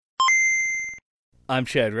I'm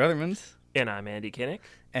Chad Ruthermond, And I'm Andy Kinnick.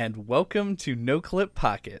 and welcome to No Clip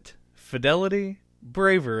Pocket. Fidelity,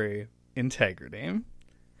 bravery, integrity.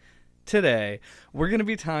 Today, we're going to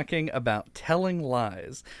be talking about Telling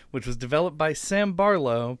Lies, which was developed by Sam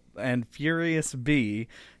Barlow and Furious Bee,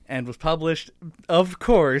 and was published, of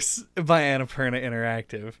course, by Annapurna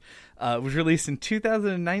Interactive. It was released in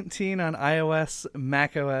 2019 on iOS,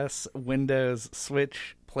 macOS, Windows,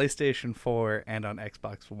 Switch, PlayStation 4, and on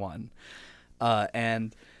Xbox One.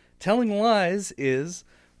 And Telling Lies is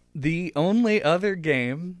the only other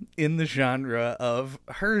game in the genre of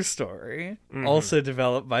Her Story, also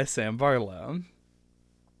developed by Sam Barlow.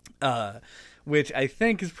 Which I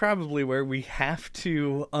think is probably where we have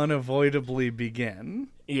to unavoidably begin.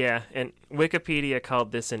 Yeah, and Wikipedia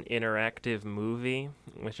called this an interactive movie,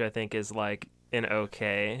 which I think is like an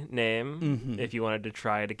okay name if you wanted to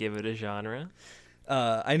try to give it a genre.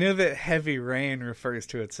 I know that Heavy Rain refers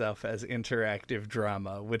to itself as interactive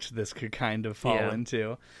drama, which this could kind of fall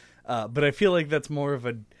into. But I feel like that's more of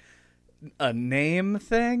a name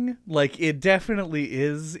thing. Like, it definitely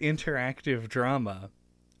is interactive drama,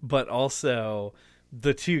 but also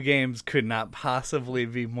the two games could not possibly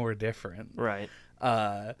be more different. Right.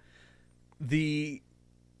 The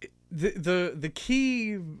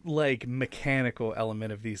key, like, mechanical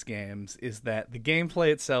element of these games is that the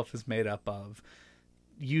gameplay itself is made up of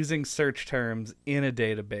using search terms in a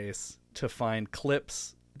database to find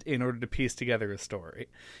clips in order to piece together a story.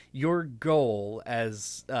 Your goal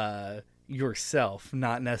as yourself,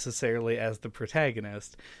 not necessarily as the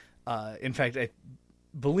protagonist. In fact, I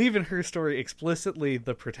believe in Her Story explicitly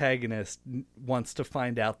the protagonist wants to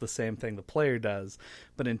find out the same thing the player does,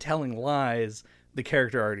 but in Telling Lies, the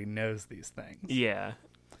character already knows these things. Yeah.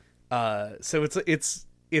 So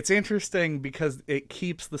it's interesting because it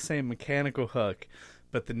keeps the same mechanical hook,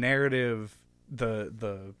 but the narrative,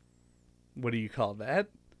 the what do you call that?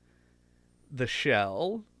 The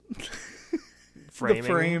shell, Framing. the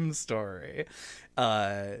frame story,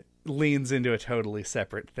 leans into a totally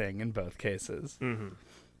separate thing in both cases.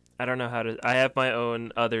 I don't know how to... I have my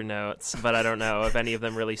own other notes, but I don't know if any of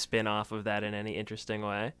them really spin off of that in any interesting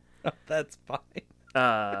way. That's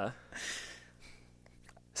fine.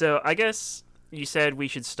 So I guess you said we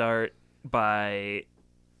should start by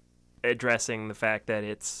addressing the fact that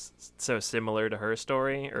it's so similar to Her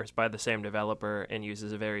Story, or it's by the same developer and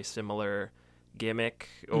uses a very similar gimmick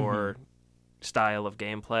or style of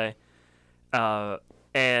gameplay.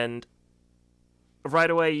 And right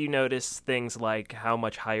away you notice things like how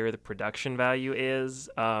much higher the production value is.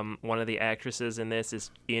 One of the actresses in this is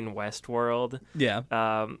in Westworld.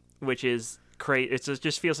 Yeah. Which is crazy. It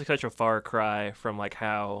just feels like such a far cry from like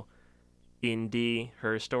how indie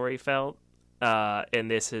Her Story felt. And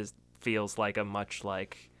this feels like a much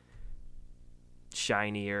like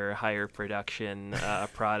shinier, higher production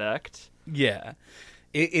product. Yeah.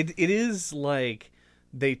 It is like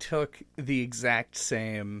they took the exact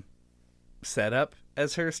same setup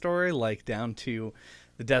as Her Story, like down to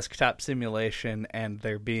the desktop simulation and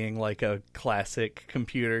there being like a classic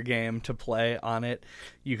computer game to play on it.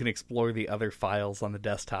 You can explore the other files on the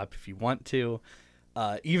desktop if you want to,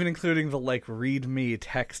 even including the like readme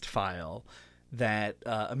text file that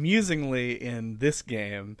amusingly in this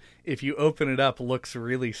game, if you open it up, looks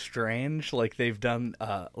really strange. Like they've done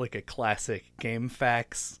like a classic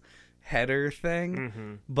GameFAQs header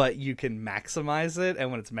thing, but you can maximize it,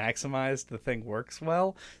 and when it's maximized, the thing works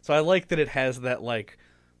well. So I like that it has that, like,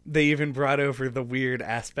 they even brought over the weird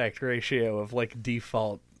aspect ratio of like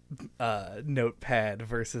default notepad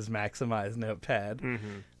versus maximized notepad.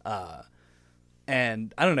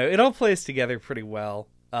 And I don't know, it all plays together pretty well.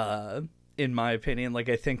 In my opinion, like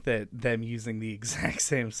I think that them using the exact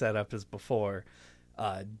same setup as before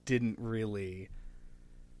didn't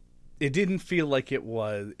feel like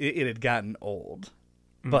it had gotten old.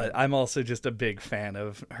 But I'm also just a big fan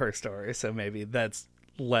of Her Story, so maybe that's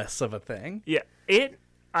less of a thing. Yeah,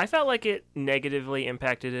 I felt like it negatively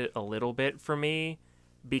impacted it a little bit for me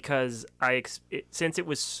because since it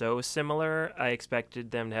was so similar, I expected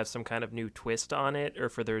them to have some kind of new twist on it or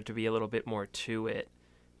for there to be a little bit more to it.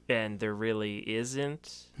 And there really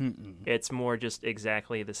isn't. It's more just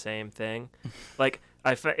exactly the same thing. Like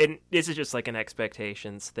and this is just like an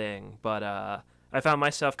expectations thing, but I found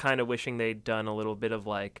myself kind of wishing they'd done a little bit of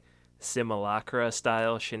like simulacra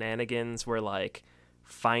style shenanigans where like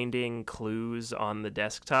finding clues on the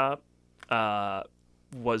desktop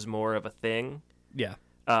was more of a thing. Yeah.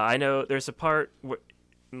 I know there's a part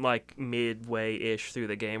like midway-ish through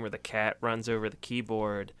the game where the cat runs over the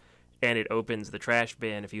keyboard and it opens the trash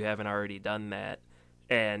bin if you haven't already done that.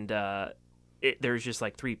 And there's just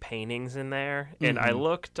like 3 paintings in there, and I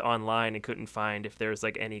looked online and couldn't find if there's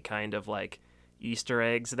like any kind of like Easter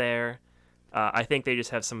eggs there. I think they just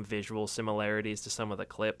have some visual similarities to some of the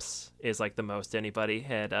clips, is like the most anybody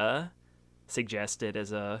had suggested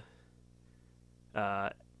as a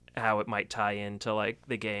how it might tie into like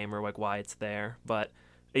the game or like why it's there. But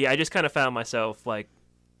yeah, I just kind of found myself like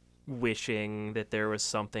wishing that there was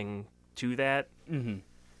something to that.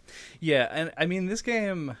 Yeah, and I mean, this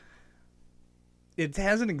game, it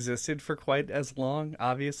hasn't existed for quite as long,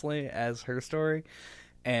 obviously, as Her Story,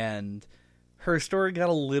 and Her Story got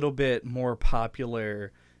a little bit more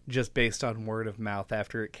popular just based on word of mouth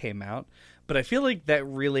after it came out, but I feel like that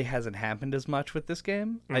really hasn't happened as much with this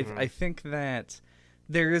game. I think that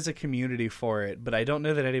there is a community for it, but I don't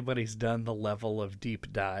know that anybody's done the level of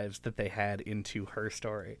deep dives that they had into Her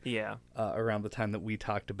Story around the time that we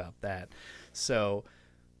talked about that. So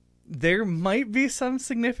there might be some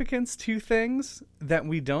significance to things that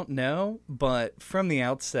we don't know, but from the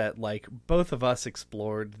outset, like, both of us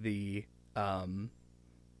explored the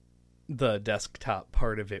desktop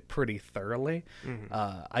part of it pretty thoroughly.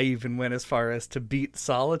 I even went as far as to beat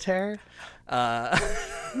Solitaire,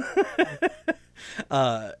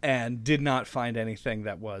 and did not find anything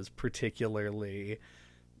that was particularly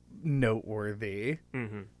noteworthy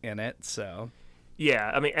in it, so...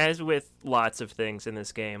 Yeah, I mean, as with lots of things in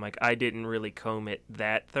this game, like, I didn't really comb it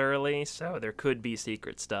that thoroughly, so there could be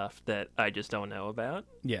secret stuff that I just don't know about.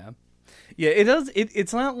 Yeah. Yeah, it does.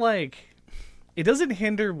 It's not like... It doesn't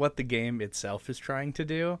hinder what the game itself is trying to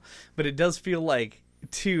do, but it does feel like,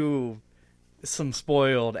 to some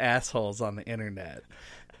spoiled assholes on the internet,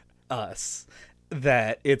 us,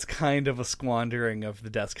 that it's kind of a squandering of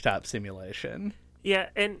the desktop simulation. Yeah,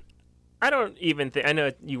 and I don't even think... I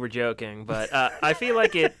know you were joking, but I feel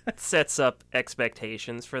like it sets up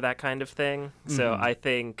expectations for that kind of thing. So I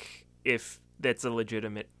think if that's a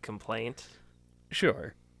legitimate complaint.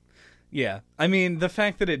 Sure. Yeah. I mean, the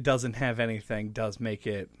fact that it doesn't have anything does make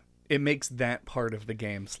it... It makes that part of the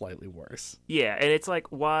game slightly worse. Yeah, and it's like,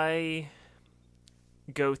 why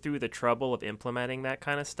go through the trouble of implementing that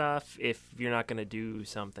kind of stuff if you're not going to do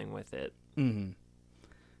something with it?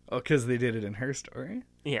 Oh, because they did it in Her Story?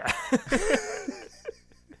 Yeah.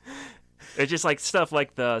 It's just like stuff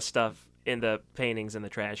like the stuff in the paintings in the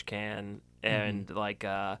trash can, and like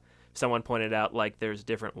someone pointed out, like, there's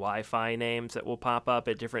different Wi-Fi names that will pop up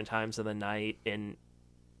at different times of the night, and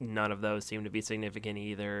none of those seem to be significant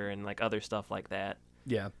either, and like other stuff like that.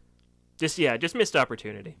 Yeah. Just missed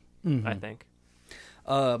opportunity, I think.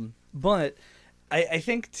 But I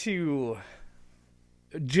think to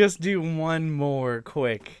just do one more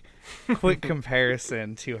quick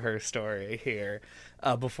comparison to Her Story here,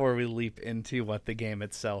 before we leap into what the game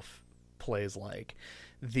itself plays like.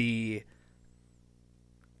 You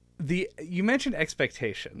mentioned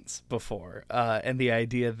expectations before, and the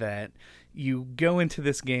idea that you go into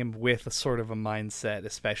this game with a sort of a mindset,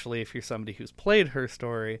 especially if you're somebody who's played Her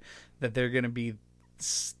Story, that they're going to be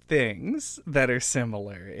things that are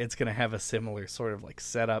similar. It's going to have a similar sort of like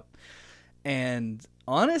setup. And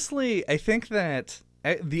honestly, I think that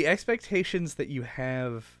the expectations that you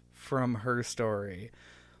have from Her Story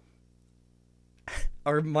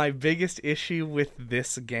are my biggest issue with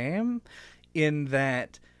this game, in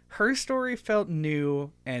that Her Story felt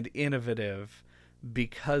new and innovative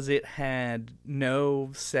because it had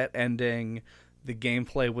no set ending. The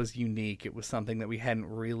gameplay was unique. It was something that we hadn't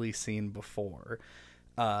really seen before.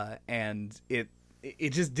 And it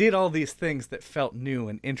just did all these things that felt new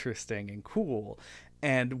and interesting and cool.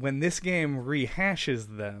 And when this game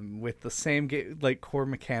rehashes them with the same like core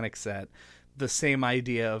mechanic set, the same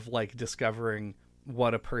idea of like discovering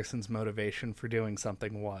what a person's motivation for doing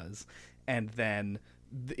something was, and then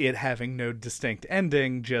it having no distinct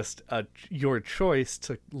ending, just your choice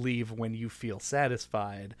to leave when you feel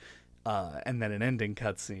satisfied, and then an ending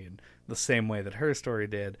cutscene, the same way that Her Story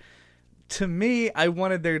did. To me, I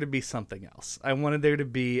wanted there to be something else. I wanted there to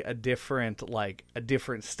be a different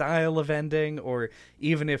style of ending, or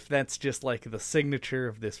even if that's just like the signature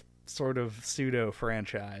of this sort of pseudo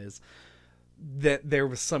franchise, that there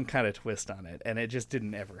was some kind of twist on it, and it just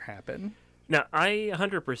didn't ever happen. Now, I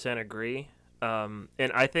 100% agree. And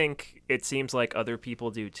I think it seems like other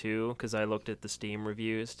people do too, because I looked at the Steam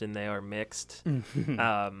reviews and they are mixed.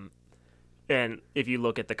 And if you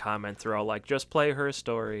look at the comments, they're all like, just play Her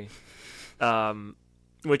Story.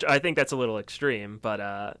 Which I think that's a little extreme,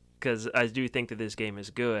 but because I do think that this game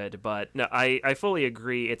is good. But no, I fully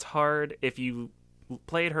agree. It's hard if you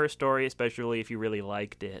played Her Story, especially if you really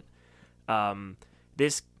liked it.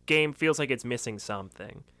 This game feels like it's missing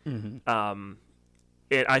something. And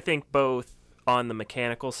I think both on the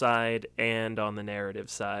mechanical side and on the narrative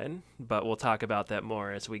side, but we'll talk about that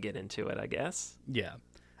more as we get into it, I guess. Yeah.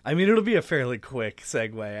 I mean, it'll be a fairly quick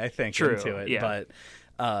segue, I think, into it. Yeah.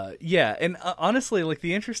 But, yeah. And honestly, like,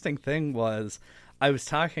 the interesting thing was I was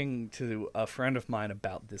talking to a friend of mine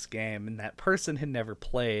about this game, and that person had never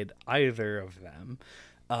played either of them.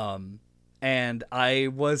 And I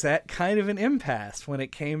was at kind of an impasse when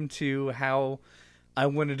it came to how I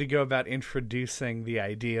wanted to go about introducing the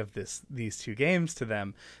idea of these two games to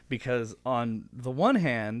them, because on the one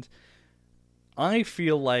hand, I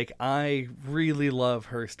feel like I really love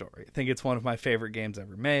Her Story. I think it's one of my favorite games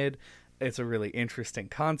ever made. It's a really interesting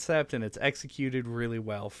concept, and it's executed really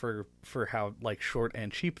well for how like short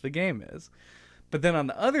and cheap the game is. But then on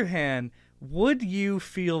the other hand, would you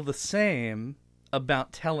feel the same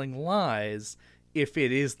about Telling Lies if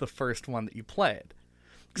it is the first one that you played?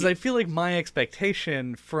 Because I feel like my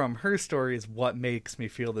expectation from Her Story is what makes me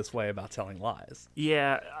feel this way about Telling Lies.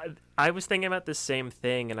 Yeah, I was thinking about the same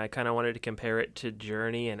thing, and I kind of wanted to compare it to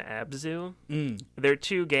Journey and Abzu. They're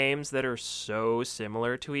two games that are so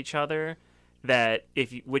similar to each other that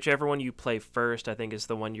whichever one you play first, I think, is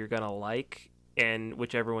the one you're going to like, and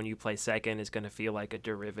whichever one you play second is going to feel like a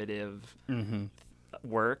derivative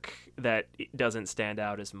work that doesn't stand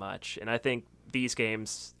out as much. And I think these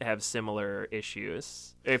games have similar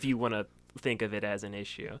issues, if you want to think of it as an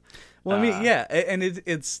issue. Well, I mean, yeah, and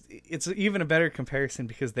it's even a better comparison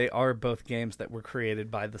because they are both games that were created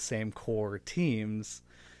by the same core teams.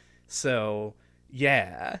 So,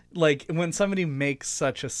 yeah, like when somebody makes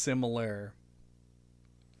such a similar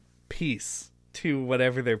piece to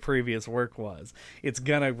whatever their previous work was, it's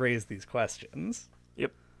gonna raise these questions.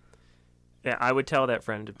 Yep. Yeah, I would tell that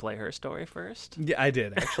friend to play Her Story first. Yeah, I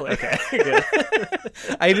did, actually. Okay, good.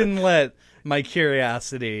 I didn't let my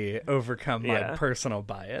curiosity overcome my personal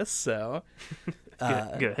bias, so...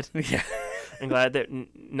 Good. Yeah. I'm glad that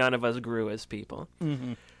none of us grew as people.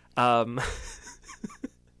 Mm-hmm.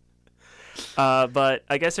 But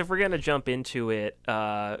I guess if we're going to jump into it,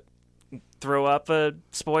 throw up a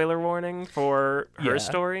spoiler warning for Her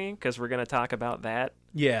Story, because we're going to talk about that.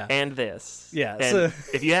 Yeah. And this. Yeah. And So...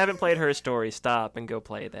 if you haven't played Her Story, stop and go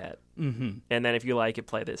play that. Mm-hmm. And then if you like it,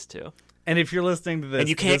 play this too. And if you're listening to this... And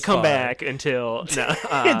you can't come back until... No,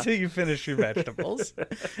 until you finish your vegetables.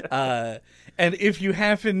 And if you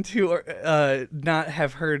happen to not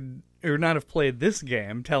have heard... or not have played this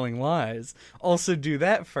game, Telling Lies, also do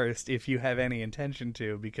that first if you have any intention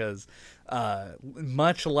to, because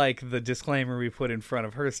much like the disclaimer we put in front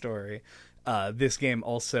of Her Story, this game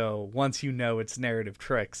also, once you know its narrative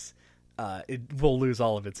tricks, it will lose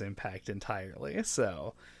all of its impact entirely.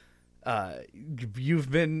 So you've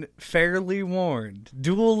been fairly warned,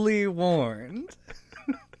 duly warned.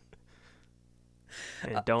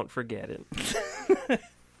 And don't forget it.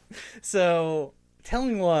 So...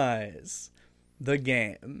 Telling Lies, the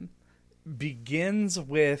game, begins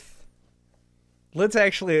with... Let's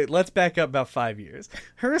back up about 5 years.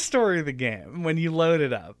 Her Story, the game, when you load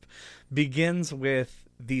it up, begins with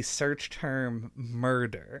the search term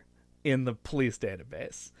murder in the police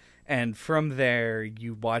database. And from there,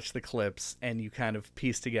 you watch the clips and you kind of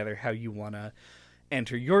piece together how you want to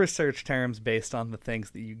enter your search terms based on the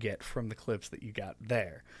things that you get from the clips that you got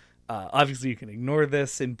there. Obviously, you can ignore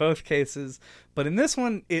this in both cases, but in this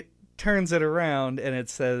one, it turns it around and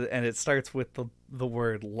it starts with the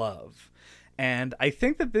word love. And I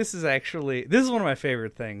think that this is one of my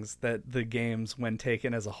favorite things that the games, when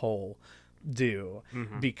taken as a whole, do,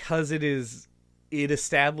 because it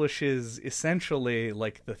establishes essentially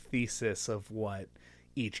like the thesis of what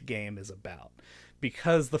each game is about.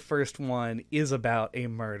 Because the first one is about a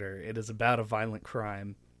murder, it is about a violent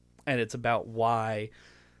crime, and it's about why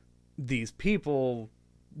these people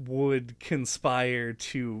would conspire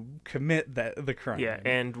to commit the crime. Yeah,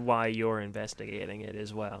 and why you're investigating it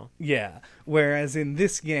as well. Yeah, whereas in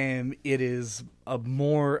this game, it is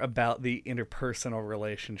more about the interpersonal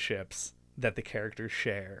relationships that the characters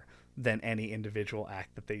share than any individual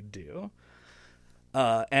act that they do.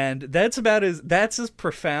 And that's as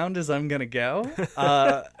profound as I'm gonna go.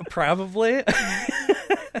 Probably.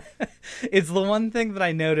 It's the one thing that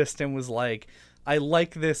I noticed and was like, I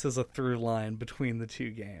like this as a through line between the two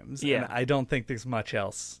games. Yeah. And I don't think there's much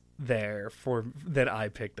else there that I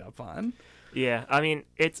picked up on. Yeah, I mean,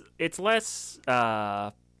 it's less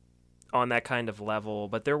on that kind of level,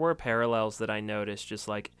 but there were parallels that I noticed just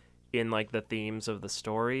like in like the themes of the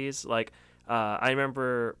stories. Like I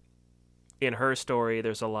remember in Her Story,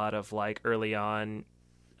 there's a lot of like early on,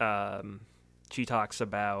 she talks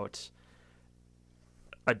about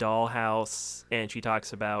a dollhouse and she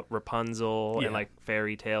talks about Rapunzel and like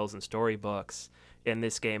fairy tales and storybooks. and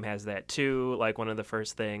this game has that too. Like, one of the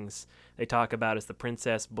first things they talk about is the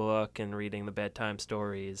princess book and reading the bedtime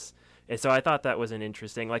stories. And so I thought that was an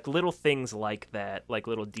interesting, like, little things like that, like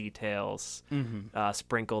little details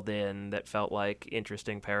sprinkled in that felt like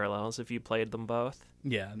interesting parallels if you played them both.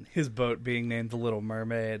 Yeah, his boat being named the Little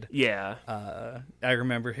Mermaid. Yeah. I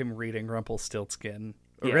remember him reading Rumpelstiltskin,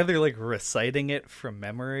 or Yeah. rather, like, reciting it from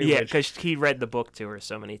memory. Yeah, because he read the book to her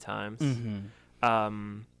so many times.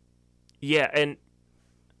 Yeah, and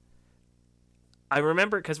I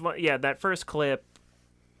remember, because, that first clip,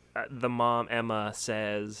 the mom, Emma,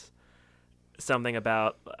 says something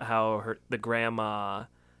about how the grandma,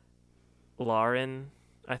 Lauren,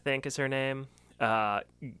 I think is her name,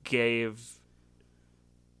 gave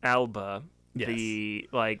Alba the,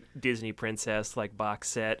 like, Disney princess, like, box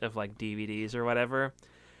set of, like, DVDs or whatever.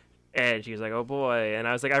 And she was like, oh boy. And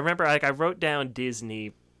I was like, I remember, like, I wrote down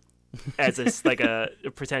Disney as a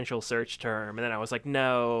potential search term. And then I was like,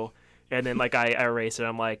 no. And then, like, I erased it.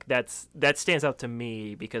 I'm like, that stands out to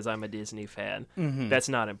me because I'm a Disney fan. That's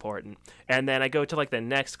not important. And then I go to, like, the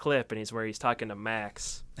next clip, and he's talking to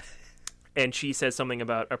Max. And she says something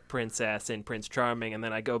about a princess in Prince Charming, and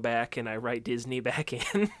then I go back and I write Disney back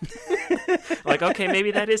in. Like, okay,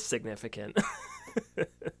 maybe that is significant.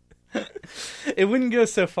 It wouldn't go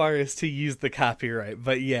so far as to use the copyright,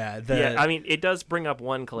 but yeah. I mean, it does bring up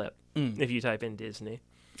one clip if you type in Disney.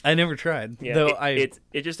 I never tried. Yeah, though it's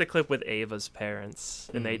just a clip with Ava's parents,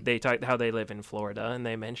 and they talk how they live in Florida, and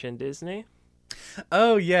they mention Disney.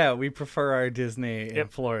 Oh, yeah, we prefer our Disney in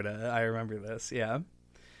Florida. I remember this, yeah.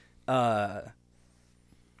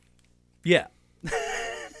 Yeah.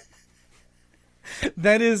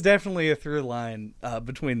 That is definitely a through line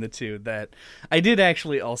between the two that I did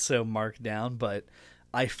actually also mark down, but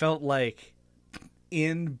I felt like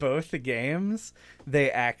in both the games, they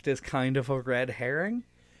act as kind of a red herring.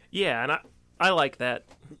 Yeah, and I like that.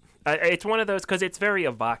 It's one of those, because it's very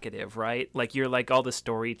evocative, right? Like, you're like all the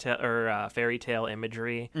fairy tale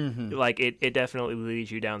imagery. Like, it definitely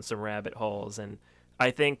leads you down some rabbit holes, and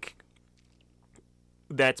I think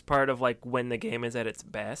that's part of, like, when the game is at its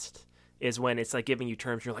best, is when it's, like, giving you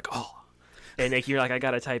terms, you're like, oh, and, like, you're like, I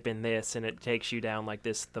gotta type in this, and it takes you down, like,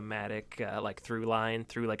 this thematic, like, through line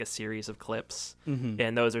through, like, a series of clips,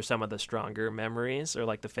 and those are some of the stronger memories, or,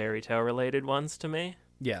 like, the fairy tale related ones to me.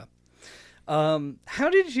 Yeah. How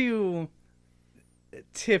did you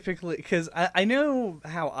typically, because I know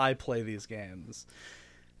how I play these games,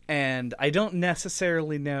 and I don't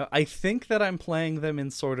necessarily know, I think that I'm playing them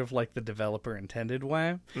in sort of like the developer intended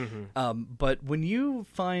way, but when you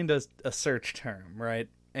find a search term, right,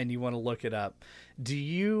 and you want to look it up, do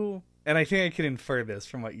you, and I think I can infer this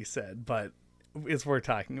from what you said, but it's worth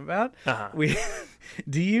talking about,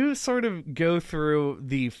 do you sort of go through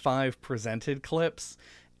the 5 presented clips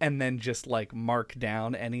and then just, like, mark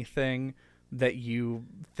down anything that you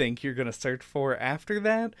think you're going to search for after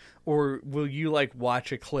that? Or will you, like,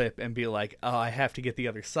 watch a clip and be like, oh, I have to get the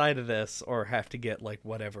other side of this, or have to get, like,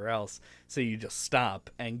 whatever else, so you just stop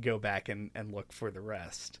and go back and look for the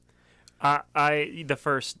rest? The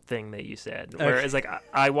first thing that you said, whereas, like,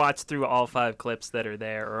 I watched through all 5 clips that are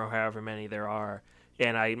there, or however many there are,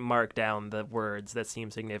 and I mark down the words that seem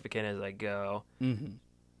significant as I go.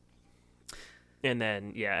 And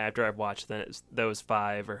then, after I've watched those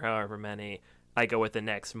 5 or however many, I go with the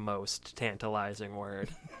next most tantalizing word.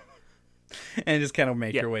 And just kind of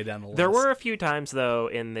make your way down the list. There were a few times, though,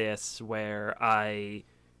 in this where I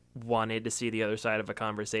wanted to see the other side of a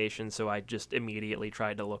conversation, so I just immediately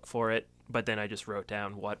tried to look for it, but then I just wrote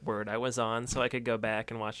down what word I was on so I could go back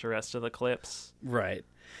and watch the rest of the clips. Right.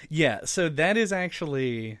 Yeah, so that is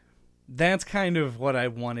actually... That's kind of what I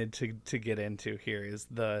wanted to get into here, is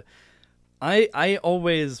the... I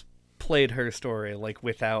always played Her Story, like,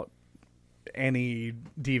 without any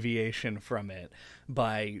deviation from it,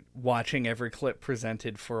 by watching every clip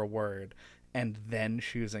presented for a word and then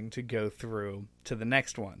choosing to go through to the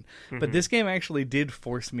next one. But this game actually did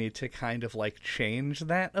force me to kind of, like, change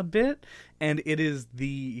that a bit, and it is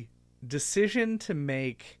the decision to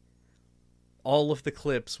make all of the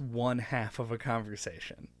clips one half of a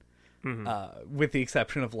conversation, with the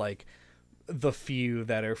exception of, like, the few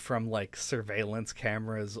that are from, like, surveillance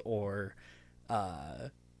cameras or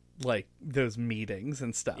like those meetings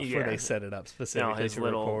and stuff where they set it up specifically his to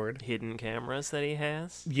little record hidden cameras that he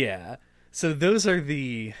has. Yeah, so those are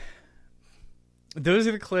the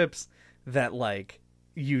clips that, like,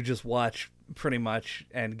 you just watch pretty much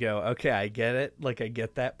and go, okay, I get it, like, I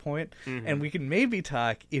get that point. And we can maybe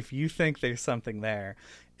talk, if you think there's something there,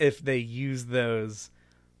 if they use those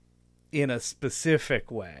in a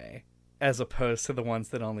specific way as opposed to the ones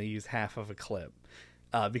that only use half of a clip.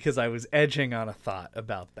 because I was edging on a thought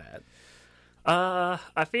about that.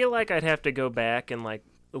 I feel like I'd have to go back and like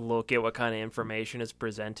look at what kind of information is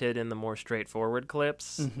presented in the more straightforward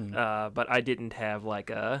clips. But I didn't have like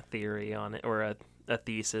a theory on it or a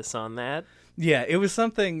thesis on that. Yeah, it was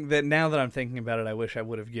something that now that I'm thinking about it, I wish I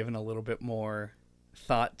would have given a little bit more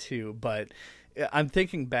thought to, but I'm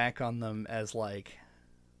thinking back on them as like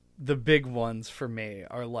the big ones for me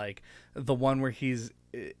are like the one where he's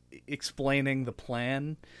explaining the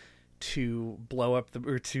plan to blow up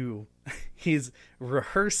he's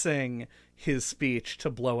rehearsing his speech to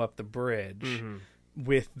blow up the bridge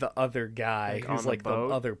with the other guy Like who's on like the the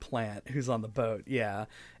boat? other plant who's on the boat. Yeah.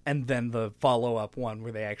 And then the follow-up one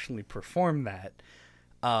where they actually perform that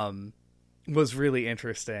was really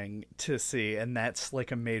interesting to see. And that's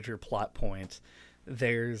like a major plot point.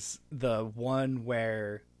 There's the one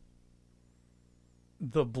where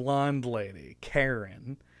the blonde lady,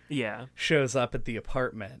 Karen, Yeah. shows up at the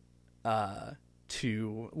apartment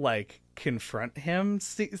to like confront him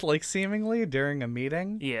like seemingly during a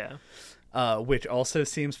meeting, Yeah. which also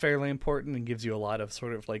seems fairly important and gives you a lot of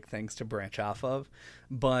sort of like things to branch off of.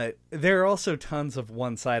 But there are also tons of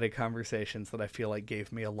one-sided conversations that I feel like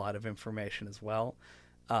gave me a lot of information as well.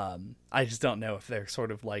 I just don't know if they're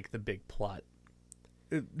sort of like the big plot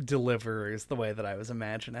deliverers the way that I was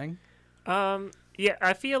imagining. Yeah,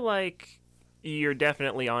 I feel like you're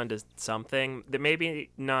definitely onto something that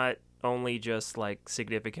maybe not only just like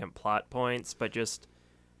significant plot points, but just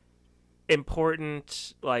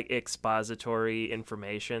important like expository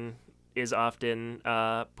information is often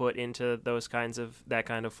put into that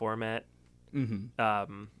kind of format.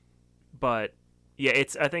 But yeah,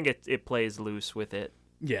 I think it plays loose with it.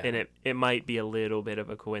 Yeah. And it might be a little bit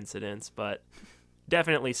of a coincidence, but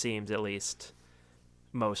definitely seems at least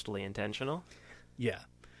mostly intentional. Yeah.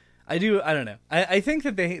 I don't know. I think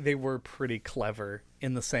that they were pretty clever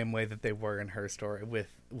in the same way that they were in Her Story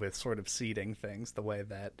with sort of seeding things the way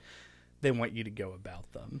that they want you to go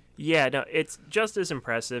about them. Yeah, no, it's just as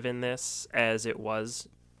impressive in this as it was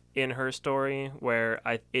in Her Story, where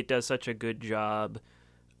it does such a good job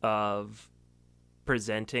of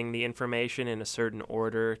presenting the information in a certain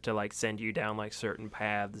order to like send you down like certain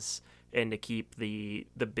paths and to keep the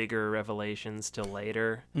bigger revelations till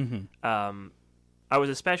later. I was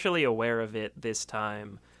especially aware of it this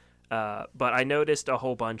time, but I noticed a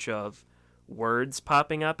whole bunch of words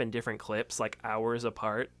popping up in different clips, like hours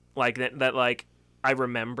apart, like that like I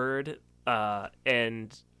remembered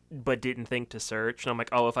but didn't think to search. And I'm like,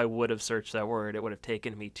 oh, if I would have searched that word, it would have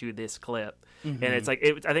taken me to this clip. And it's like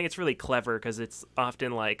I think it's really clever because it's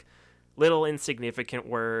often like little insignificant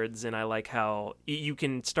words, and I like how you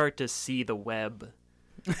can start to see the web,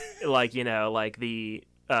 like like the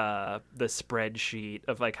spreadsheet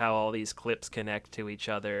of like how all these clips connect to each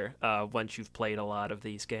other once you've played a lot of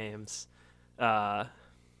these games.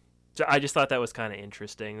 So I just thought that was kind of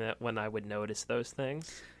interesting that when I would notice those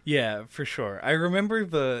things. Yeah, for sure. I remember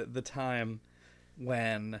the time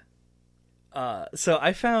when so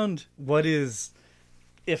I found what is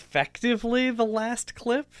effectively the last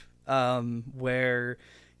clip where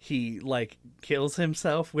he like kills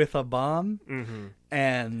himself with a bomb.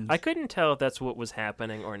 And I couldn't tell if that's what was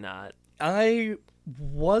happening or not. I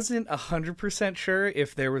wasn't 100% sure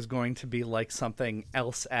if there was going to be like something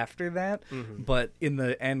else after that, but in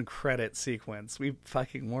the end credit sequence, we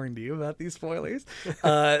fucking warned you about these spoilers.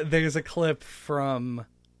 There's a clip from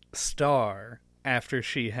Star after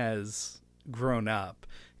she has grown up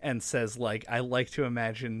and says like, I like to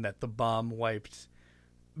imagine that the bomb wiped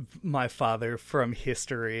my father from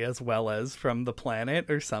history as well as from the planet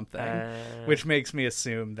or something, which makes me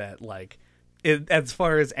assume that like as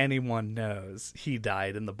far as anyone knows, he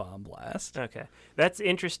died in the bomb blast. Okay, that's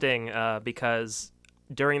interesting because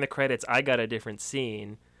during the credits I got a different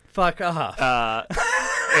scene. Fuck off.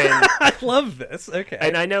 And I love this. Okay,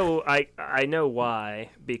 and I know why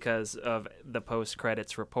because of the post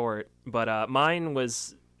credits report, but mine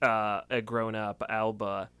was a grown up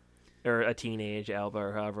Alba. Or a teenage Alba,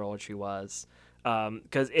 or however old she was.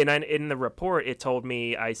 Because in the report, it told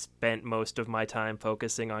me I spent most of my time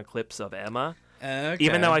focusing on clips of Emma. Okay.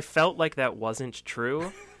 Even though I felt like that wasn't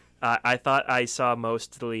true, I thought I saw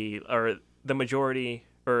mostly, or the majority,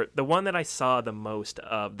 or the one that I saw the most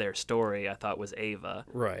of their story, I thought was Ava.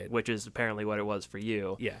 Right. Which is apparently what it was for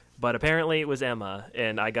you. Yeah. But apparently it was Emma,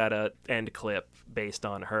 and I got a end clip based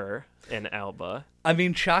on her and Alba. I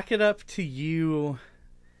mean, chalk it up to you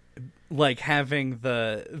like having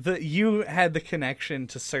the you had the connection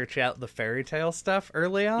to search out the fairy tale stuff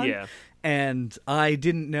early on. Yeah. And I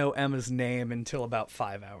didn't know Emma's name until about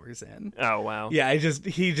 5 hours in. Oh, wow. Yeah,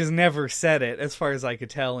 he just never said it as far as I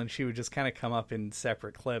could tell, and she would just kind of come up in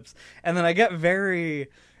separate clips. And then I got very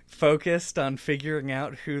focused on figuring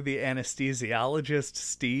out who the anesthesiologist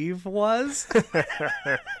Steve was.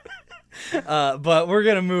 But we're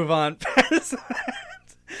going to move on past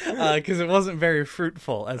that because it wasn't very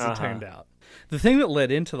fruitful as it turned out. The thing that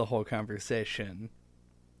led into the whole conversation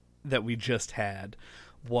that we just had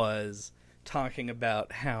was talking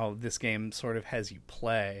about how this game sort of has you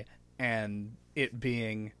play, and it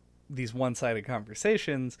being these one-sided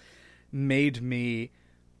conversations made me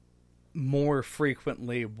more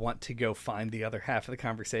frequently want to go find the other half of the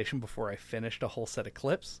conversation before I finished a whole set of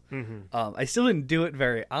clips. I still didn't do it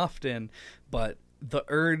very often, but the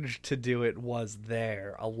urge to do it was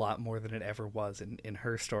there a lot more than it ever was in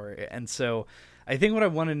her story. And so I think what I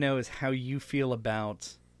want to know is how you feel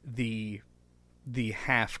about the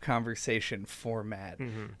half conversation format,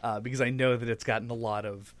 because I know that it's gotten a lot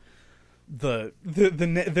of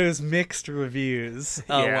those mixed reviews.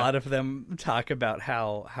 A lot of them talk about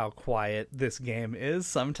how quiet this game is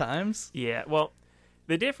sometimes. Yeah, well,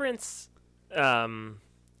 the difference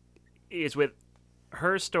is with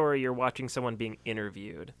her story, you're watching someone being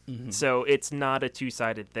interviewed. So it's not a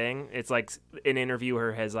two-sided thing. It's like an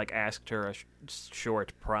interviewer has like asked her a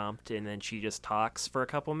short prompt, and then she just talks for a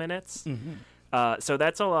couple minutes. So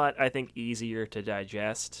that's a lot, I think, easier to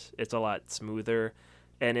digest. It's a lot smoother.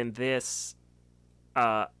 And in this,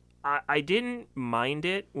 I didn't mind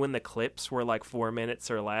it when the clips were like 4 minutes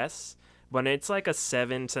or less. When it's like a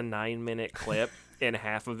 7 to 9 minute clip and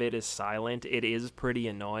half of it is silent, it is pretty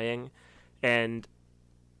annoying. And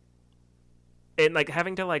like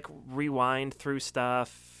having to like rewind through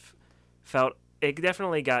stuff it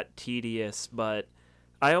definitely got tedious, but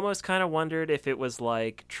I almost kind of wondered if it was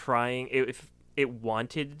like if it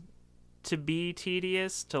wanted to be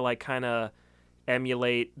tedious, to like kind of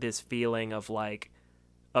emulate this feeling of like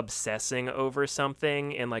obsessing over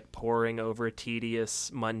something and like poring over tedious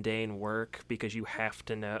mundane work because you have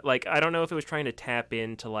to know. Like, I don't know if it was trying to tap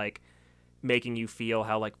into like making you feel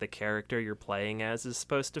how like the character you're playing as is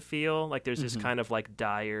supposed to feel. Like there's this kind of like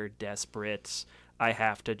dire, desperate, I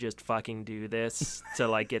have to just fucking do this to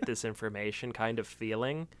like get this information kind of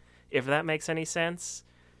feeling, if that makes any sense.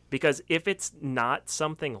 Because if it's not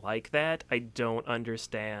something like that, I don't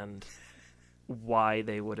understand why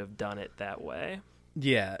they would have done it that way.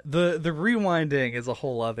 Yeah, the rewinding is a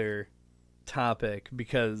whole other topic,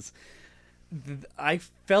 because I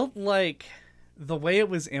felt like the way it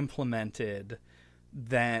was implemented,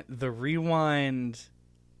 that the rewind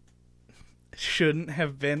shouldn't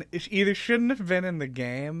have been in the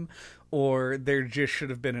game, or there just should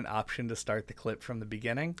have been an option to start the clip from the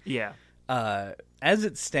beginning. Yeah. As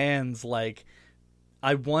it stands, like,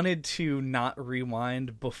 I wanted to not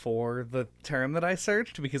rewind before the term that I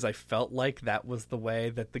searched, because I felt like that was the way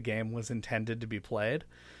that the game was intended to be played.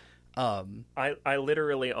 I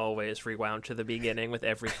literally always rewound to the beginning with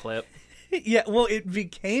every clip. Yeah, well, it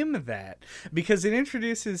became that because it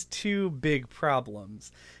introduces two big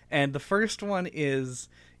problems. And the first one is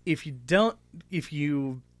if you don't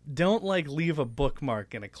like leave a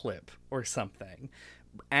bookmark in a clip or something,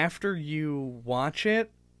 after you watch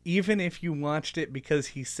it, even if you watched it because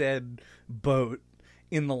he said boat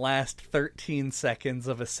in the last 13 seconds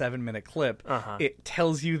of a 7-minute clip, it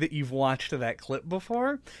tells you that you've watched that clip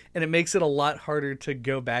before, and it makes it a lot harder to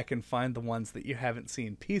go back and find the ones that you haven't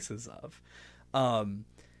seen pieces of.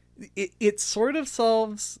 It sort of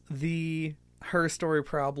solves the Her Story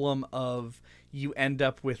problem of you end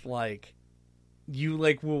up with you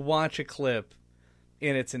will watch a clip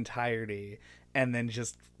in its entirety and then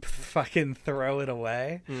just fucking throw it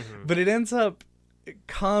away. But it ends up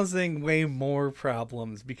causing way more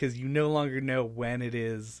problems because you no longer know when it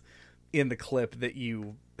is in the clip that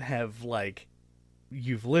you have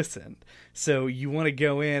you've listened. So you want to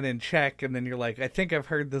go in and check, and then you're like, I think I've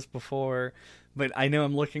heard this before, but I know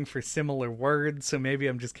I'm looking for similar words, so maybe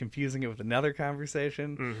I'm just confusing it with another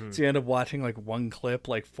conversation. So you end up watching one clip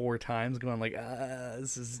 4 times, going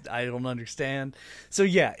I don't understand. So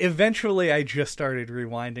yeah, eventually I just started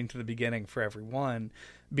rewinding to the beginning for every one,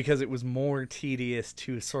 because it was more tedious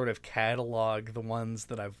to sort of catalog the ones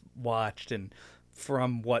that I've watched and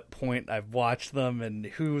from what point I've watched them and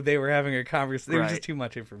who they were having a conversation. There was just too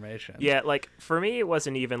much information. Yeah, for me, it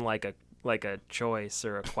wasn't even like a choice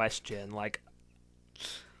or a question.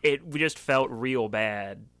 It just felt real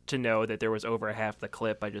bad to know that there was over half the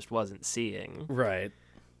clip I just wasn't seeing. Right.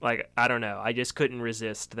 Like, I don't know. I just couldn't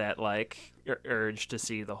resist that, like, urge to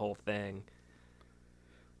see the whole thing.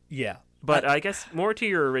 Yeah. But I guess more to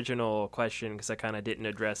your original question, because I kind of didn't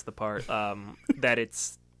address the part that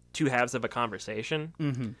it's two halves of a conversation.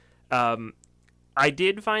 Mm-hmm. I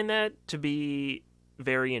did find that to be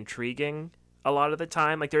very intriguing a lot of the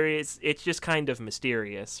time. Like, it's just kind of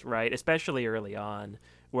mysterious, right? Especially early on,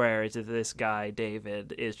 where this guy,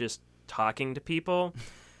 David, is just talking to people,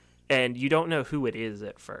 and you don't know who it is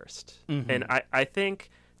at first. Mm-hmm. And I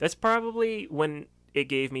think that's probably when it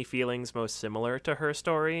gave me feelings most similar to her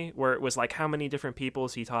story, where it was like, how many different people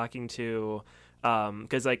is he talking to?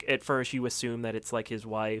 Because, like, at first you assume that it's, like, his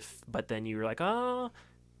wife, but then you're like, oh,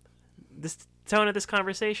 this tone of this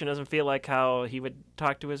conversation doesn't feel like how he would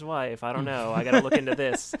talk to his wife. I don't know. I got to look into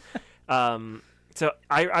this. So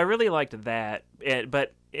I really liked that.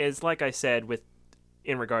 But as like I said,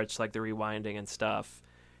 in regards to, like, the rewinding and stuff,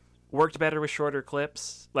 worked better with shorter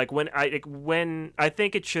clips. Like, when I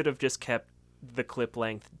think it should have just kept the clip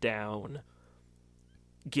length down,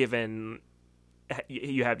 given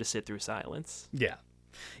you have to sit through silence. Yeah.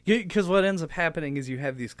 Because what ends up happening is you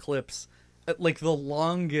have these clips, like the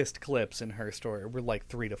longest clips in her story were like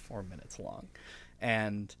 3 to 4 minutes long.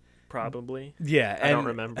 And probably. Yeah. I don't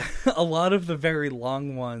remember. A lot of the very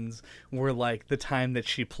long ones were like the time that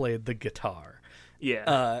she played the guitar.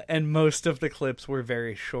 Yeah. And most of the clips were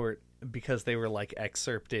very short because they were like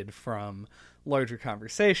excerpted from larger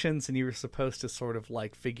conversations, and you were supposed to sort of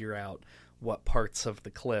like figure out what parts of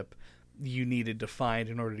the clip you needed to find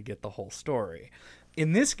in order to get the whole story.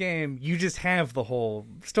 In this game, you just have the whole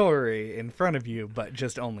story in front of you, but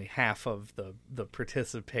just only half of the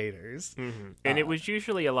participators. Mm-hmm. And it was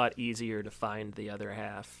usually a lot easier to find the other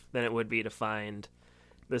half than it would be to find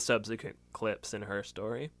the subsequent clips in her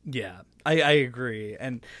story. Yeah, I agree.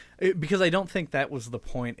 And because I don't think that was the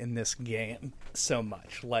point in this game so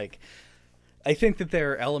much. Like, I think that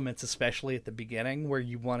there are elements, especially at the beginning, where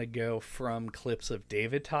you want to go from clips of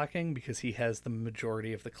David talking, because he has the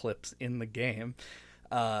majority of the clips in the game,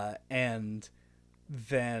 and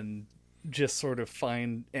then just sort of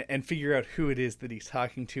find and figure out who it is that he's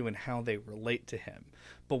talking to and how they relate to him.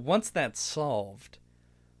 But once that's solved,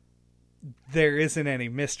 there isn't any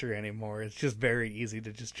mystery anymore. It's just very easy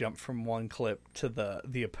to just jump from one clip to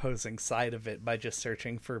the opposing side of it by just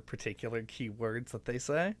searching for particular keywords that they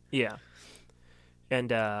say. Yeah.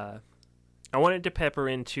 And I wanted to pepper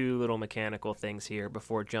in 2 little mechanical things here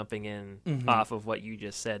before jumping in off of what you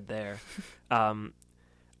just said there.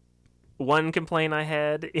 One complaint I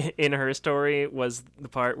had in her story was the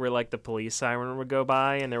part where, like, the police siren would go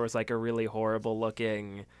by and there was, like, a really horrible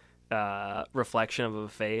looking reflection of a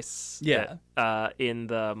face in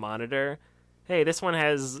the monitor. Hey, this one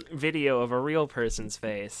has video of a real person's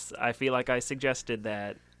face. I feel like I suggested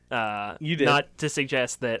that. You did. Not to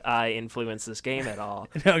suggest that I influenced this game at all.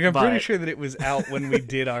 No, I'm pretty sure that it was out when we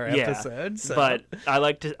did our episode. So. But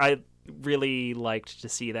I really liked to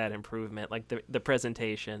see that improvement, like the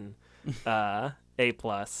presentation, A+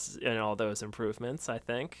 and all those improvements, I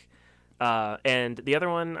think. And the other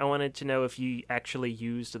one, I wanted to know if you actually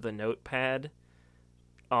used the notepad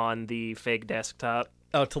on the fake desktop.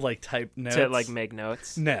 Oh, to like type notes? To like make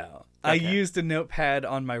notes? No. Okay. I used a notepad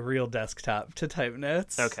on my real desktop to type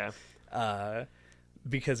notes. Okay.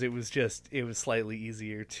 Because it was slightly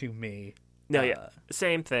easier to me. No, yeah.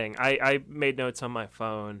 Same thing. I made notes on my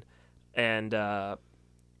phone, and I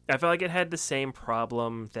felt like it had the same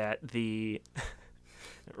problem that the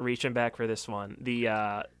reaching back for this one,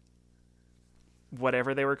 the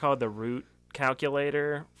whatever they were called, the root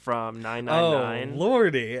calculator from 999. Oh,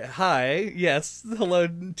 lordy. Hi. Yes. Hello,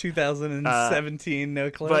 2017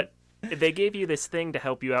 No Clip. But they gave you this thing to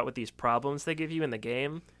help you out with these problems they give you in the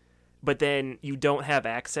game, but then you don't have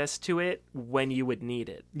access to it when you would need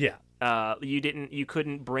it. Yeah. You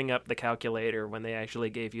couldn't bring up the calculator when they actually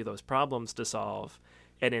gave you those problems to solve.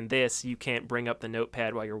 And in this, you can't bring up the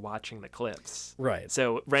notepad while you're watching the clips. Right.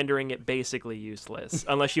 So rendering it basically useless,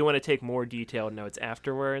 unless you want to take more detailed notes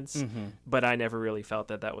afterwards. Mm-hmm. But I never really felt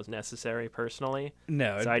that was necessary personally.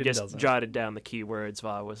 No, so I just jotted down the keywords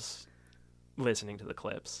while I was listening to the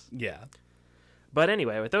clips. Yeah. But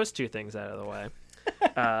anyway, with those 2 things out of the way,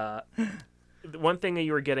 one thing that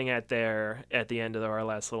you were getting at there at the end of our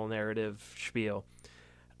last little narrative spiel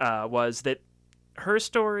was that her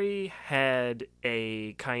story had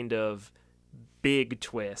a kind of big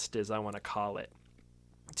twist, as I want to call it,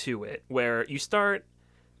 to it, where you start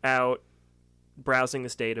out browsing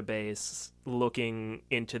this database, looking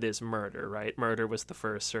into this murder, right? Murder was the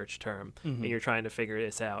first search term, and you're trying to figure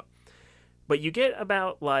this out. But you get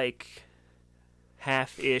about, like,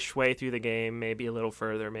 half-ish way through the game, maybe a little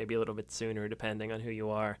further, maybe a little bit sooner, depending on who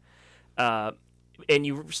you are. And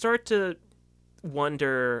you start to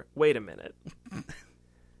wonder, wait a minute.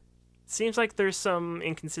 Seems like there's some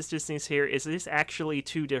inconsistencies here. Is this actually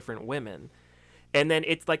two different women? And then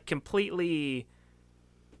it's like completely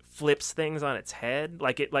flips things on its head.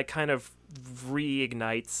 Like it like kind of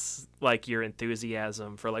reignites like your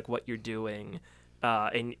enthusiasm for like what you're doing.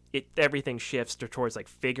 And everything shifts towards like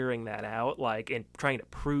figuring that out, like, and trying to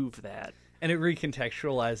prove that. And it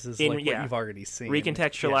recontextualizes what you've already seen.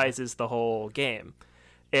 Recontextualizes the whole game.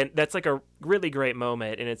 And that's like a really great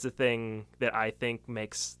moment, and it's a thing that I think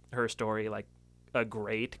makes Her Story like a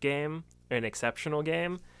great game, an exceptional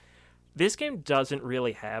game. This game doesn't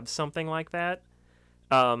really have something like that.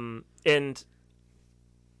 And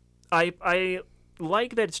I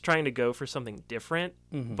like that it's trying to go for something different,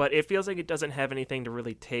 but it feels like it doesn't have anything to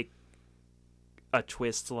really take a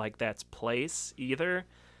twist like that's place either.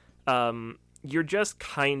 You're just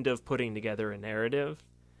kind of putting together a narrative,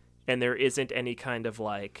 and there isn't any kind of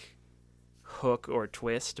like hook or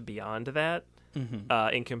twist beyond that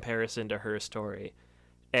in comparison to Her Story.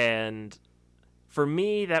 And for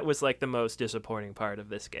me, that was like the most disappointing part of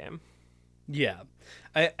this game. Yeah.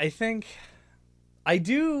 I think I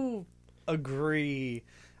do agree.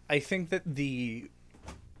 I think that the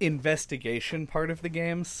investigation part of the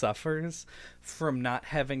game suffers from not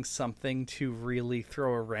having something to really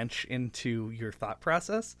throw a wrench into your thought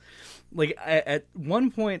process. Like at one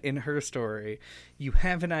point in Her Story, you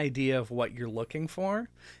have an idea of what you're looking for,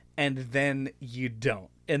 and then you don't.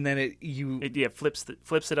 And then it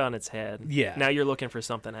flips it on its head. Yeah. Now you're looking for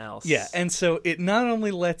something else. Yeah, and so it not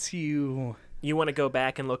only lets you... You want to go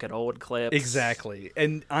back and look at old clips. Exactly.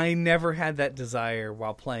 And I never had that desire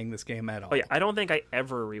while playing this game at all. Oh, yeah. I don't think I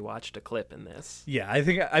ever rewatched a clip in this. Yeah,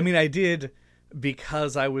 I did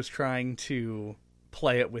because I was trying to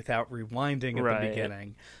play it without rewinding at the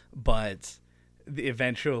beginning. But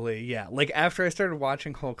eventually, yeah. Like, after I started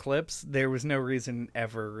watching whole clips, there was no reason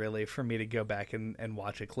ever, really, for me to go back and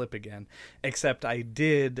watch a clip again. Except I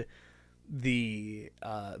did the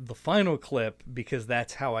final clip because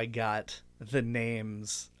that's how I got the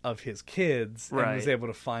names of his kids and was able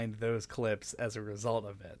to find those clips as a result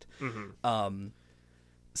of it.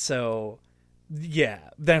 So yeah,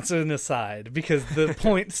 that's an aside because the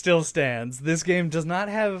point still stands. This game does not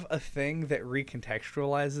have a thing that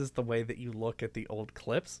recontextualizes the way that you look at the old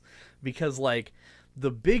clips, because like the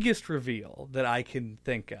biggest reveal that I can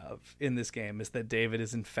think of in this game is that David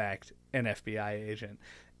is in fact an FBI agent,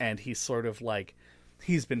 and he's sort of like,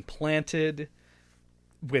 he's been planted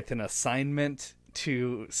with an assignment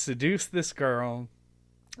to seduce this girl,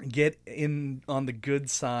 get in on the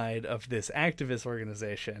good side of this activist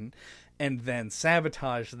organization, and then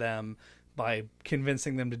sabotage them by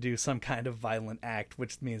convincing them to do some kind of violent act,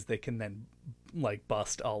 which means they can then like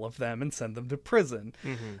bust all of them and send them to prison.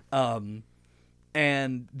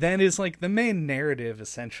 And then is like the main narrative,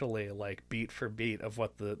 essentially, like beat for beat of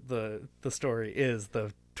what the story is.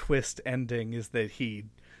 The twist ending is that he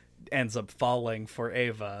ends up falling for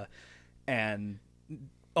Ava, and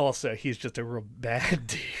also he's just a real bad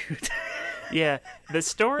dude. Yeah, the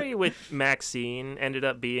story with Maxine ended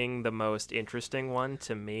up being the most interesting one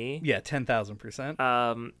to me. Yeah,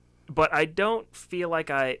 10,000%. But I don't feel like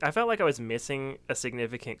I felt like I was missing a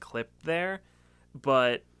significant clip there,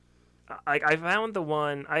 but I found the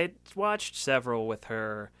one, I watched several with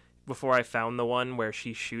her before I found the one where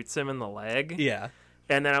she shoots him in the leg. Yeah.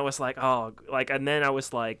 And then I was like, and then I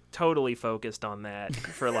was like totally focused on that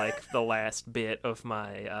for like the last bit of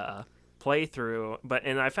my playthrough.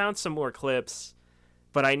 And I found some more clips,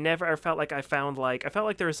 but I felt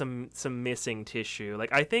like there was some missing tissue.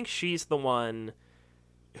 Like, I think she's the one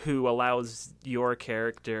who allows your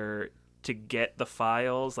character to get the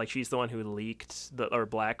files. Like, she's the one who leaked or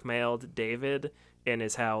blackmailed David, and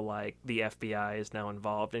is how like the FBI is now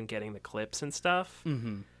involved in getting the clips and stuff.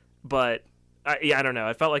 But I don't know.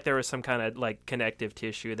 I felt like there was some kind of like connective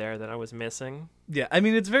tissue there that I was missing. Yeah, I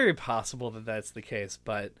mean, it's very possible that that's the case,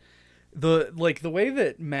 but the way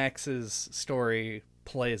that Max's story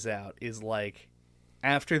plays out is like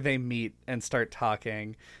after they meet and start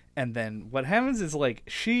talking, and then what happens is like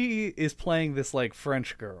she is playing this like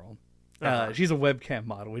French girl. She's a webcam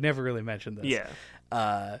model. We never really mentioned this.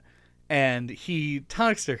 Yeah. And he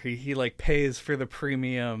talks to her. He like pays for the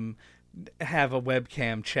premium, have a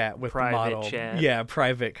webcam chat with the model. Chat. Yeah,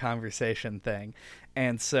 private conversation thing.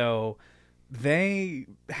 And so they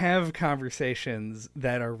have conversations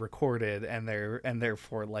that are recorded and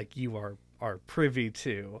therefore like you are privy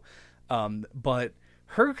to. But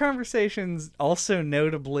her conversations also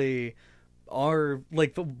notably are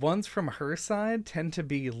like the ones from her side tend to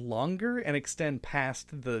be longer and extend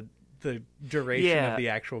past the duration of the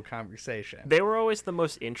actual conversation. They were always the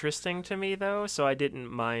most interesting to me, though, so I didn't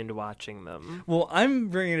mind watching them. Well, I'm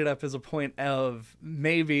bringing it up as a point of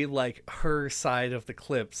maybe like her side of the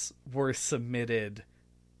clips were submitted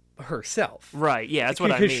herself. Right, yeah, that's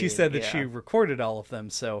what I mean. Because she said that she recorded all of them,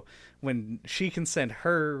 so when she can send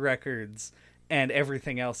her records and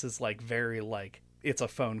everything else is like very like it's a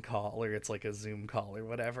phone call or it's like a Zoom call or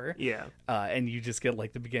whatever. Yeah. And you just get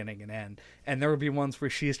like the beginning and end. And there would be ones where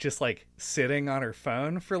she's just like sitting on her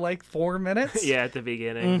phone for like 4 minutes. Yeah, at the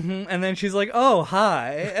beginning. Mm-hmm. And then she's like, oh,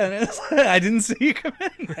 hi. And it's like, I didn't see you come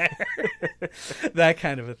in there. That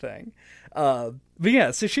kind of a thing. But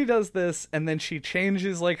yeah, so she does this and then she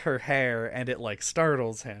changes like her hair and it like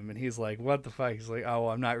startles him. And he's like, what the fuck? He's like, oh,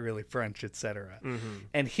 I'm not really French, etc. Mm-hmm.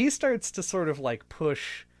 And he starts to sort of like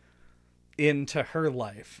push into her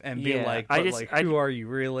life and be like, but who are you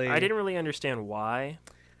really? I didn't really understand why.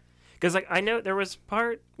 Because like I know there was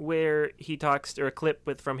part where he talks or a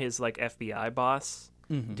clip from his like FBI boss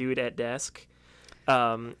dude at desk,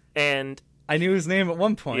 and I knew his name at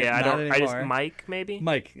one point. Yeah, not anymore. I just Mike maybe.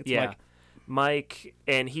 Mike, it's yeah, Mike. Mike,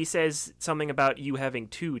 and he says something about you having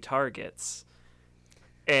 2 targets.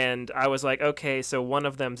 And I was like, okay, so one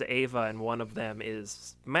of them's Ava and one of them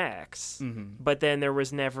is Max. Mm-hmm. But then there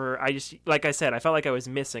was never, like I said, I felt like I was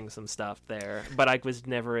missing some stuff there, but I was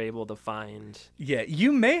never able to find. Yeah,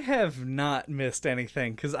 you may have not missed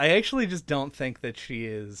anything because I actually just don't think that she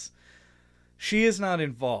is not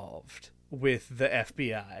involved with the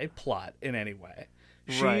FBI plot in any way.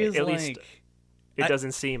 She right, is at like, least it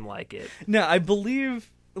doesn't seem like it. No, I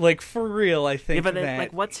believe... Like, for real, I think but then, that...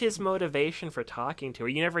 like, what's his motivation for talking to her?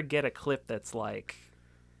 You never get a clip that's, like,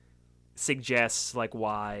 suggests, like,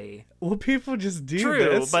 why... Well, people just do True,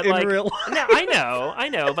 this but, in like, real life. No, I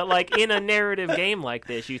know, but, like, in a narrative game like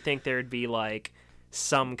this, you think there'd be, like,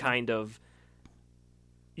 some kind of,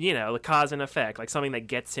 you know, the cause and effect, like, something that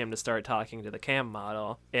gets him to start talking to the cam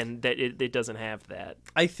model, and that it doesn't have that.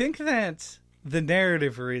 I think that... the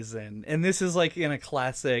narrative reason, and this is like in a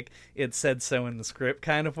classic it said so in the script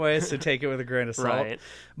kind of way, so take it with a grain of salt. Right.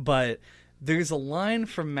 But there's a line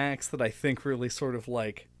from Max that I think really sort of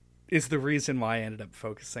like is the reason why I ended up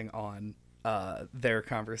focusing on their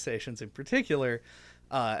conversations in particular,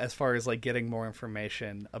 as far as like getting more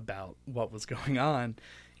information about what was going on,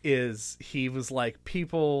 is he was like,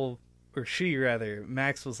 people, or she rather,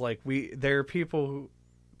 Max was like, there are people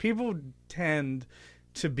tend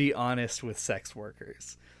to be honest with sex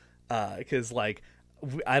workers, because like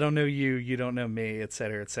I don't know you don't know me,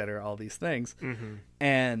 etc., all these things. Mm-hmm.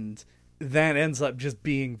 And that ends up just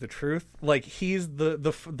being the truth. Like, he's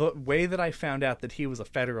the way that I found out that he was a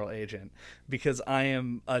federal agent, because I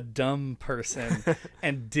am a dumb person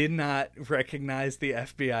and did not recognize the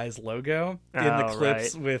FBI's logo in the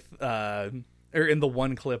clips right. with or in the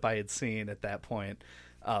one clip I had seen at that point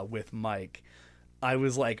with Mike. I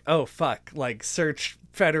was like, oh, fuck, like, search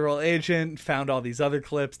federal agent, found all these other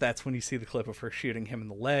clips. That's when you see the clip of her shooting him in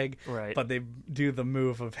the leg. Right. But they do the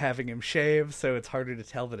move of having him shave, so it's harder to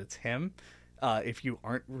tell that it's him if you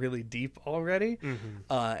aren't really deep already.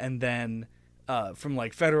 Mm-hmm. And then from,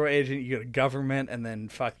 like, federal agent, you go to government, and then,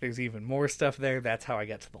 fuck, there's even more stuff there. That's how I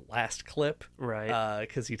get to the last clip. Right.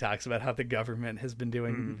 Because he talks about how the government has been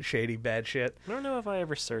doing shady, bad shit. I don't know if I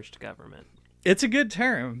ever searched government. It's a good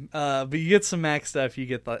term, but you get some Max stuff, you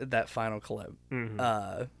get that final clip.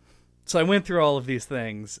 Mm-hmm. So I went through all of these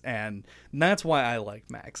things, and that's why I like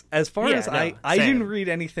Max. As far as I didn't read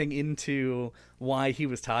anything into why he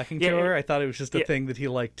was talking to her. I thought it was just a thing that he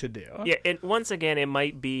liked to do. Yeah, and once again, it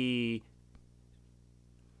might be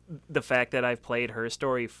the fact that I've played her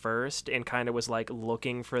story first and kind of was like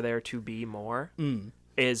looking for there to be more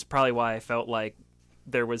is probably why I felt like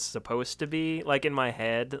there was supposed to be, like, in my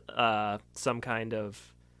head, some kind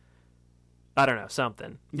of, I don't know,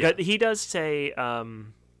 something. Yeah. But he does say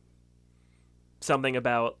something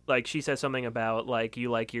about, like, she says something about, like, you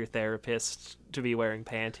like your therapist to be wearing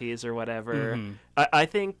panties or whatever. Mm-hmm. I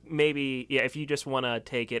think maybe, yeah, if you just want to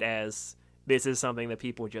take it as this is something that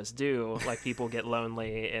people just do, like, people get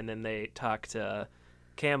lonely and then they talk to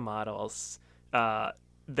cam models,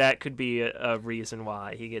 that could be a reason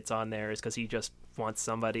why he gets on there, is because he just wants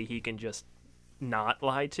somebody he can just not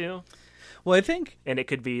lie to. Well, I think... And it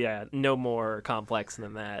could be no more complex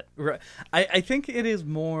than that. Right. I think it is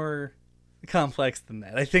more complex than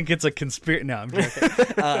that. I think it's a conspiracy... No, I'm joking.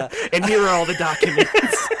 And here are all the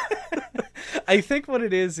documents. I think what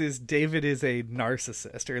it is David is a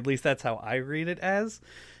narcissist, or at least that's how I read it as.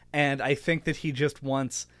 And I think that he just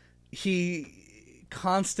wants... He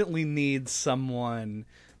constantly needs someone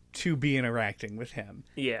to be interacting with him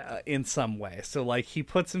Yeah. in some way. So like he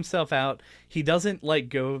puts himself out. He doesn't like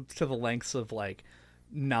go to the lengths of like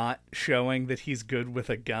not showing that he's good with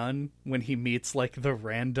a gun when he meets like the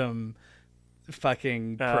random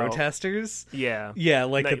fucking protesters. Yeah. Yeah,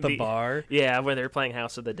 like at the bar. Yeah, where they're playing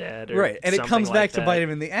House of the Dead. Or right. And it comes something back like to bite him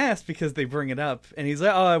in the ass because they bring it up. And he's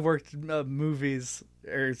like, oh, I worked movies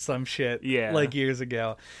or some shit like years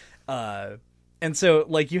ago. And so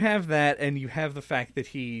like you have that, and you have the fact that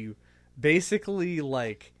he basically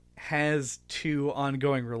like has 2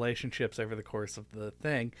 ongoing relationships over the course of the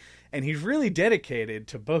thing, and he's really dedicated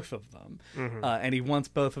to both of them. And he wants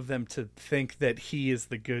both of them to think that he is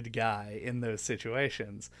the good guy in those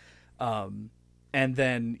situations. And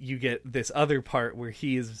then you get this other part where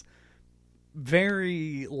he is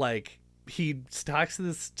very like, he talks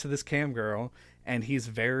to this cam girl, and he's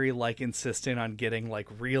very like insistent on getting like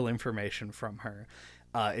real information from her.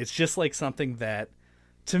 It's just like something that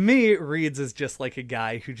to me reads as just like a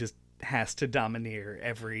guy who just has to domineer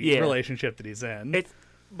every relationship that he's in.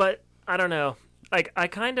 But I don't know. Like I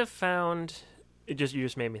kind of found you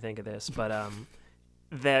just made me think of this, but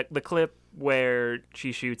that the clip where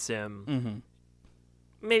she shoots him,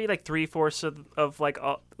 maybe like 3/4 of like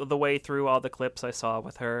the way through all the clips I saw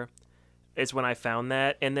with her is when I found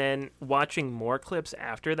that. And then watching more clips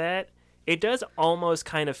after that, it does almost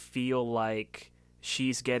kind of feel like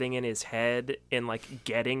she's getting in his head and like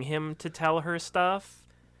getting him to tell her stuff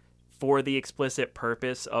for the explicit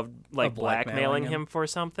purpose of like blackmailing him for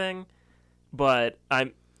something. But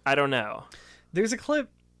I don't know. There's a clip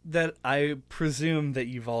that I presume that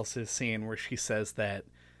you've also seen where she says that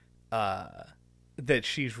that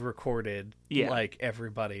she's recorded like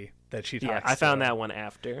everybody that she talks to. Yeah, I found that one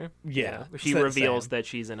after. Yeah. She reveals that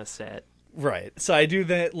she's in a set. Right. So I do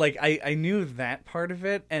that, like, I knew that part of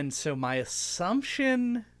it, and so my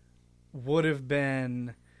assumption would have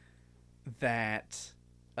been that,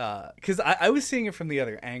 because I was seeing it from the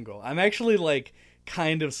other angle. I'm actually, like,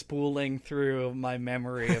 kind of spooling through my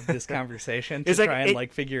memory of this conversation to try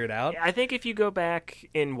and figure it out. I think if you go back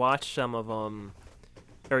and watch some of them,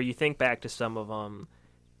 or you think back to some of them,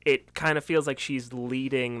 it kind of feels like she's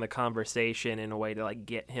leading the conversation in a way to like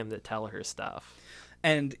get him to tell her stuff.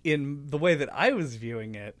 And in the way that I was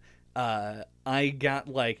viewing it, I got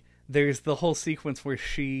like, there's the whole sequence where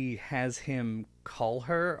she has him call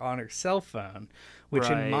her on her cell phone, which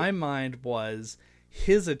in my mind was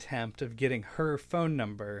his attempt of getting her phone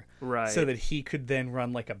number so that he could then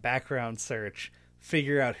run like a background search,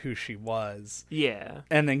 figure out who she was,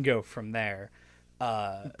 and then go from there.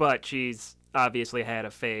 But she's obviously had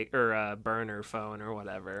a fake or a burner phone or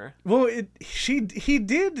whatever. Well, he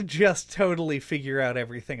did just totally figure out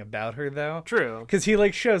everything about her, though. True. Because he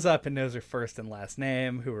like shows up and knows her first and last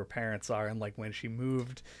name, who her parents are, and like when she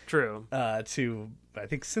moved. True. To I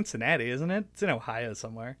think Cincinnati, isn't it? It's in Ohio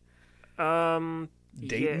somewhere. Dayton.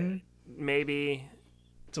 Yeah, maybe.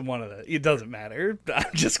 It's one of the. It doesn't matter.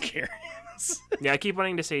 I'm just curious. Yeah, I keep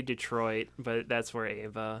wanting to say Detroit, but that's where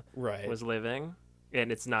Ava was living,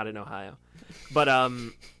 and it's not in Ohio. But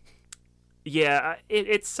yeah,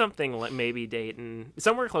 it's something like maybe Dayton,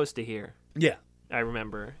 somewhere close to here. Yeah, I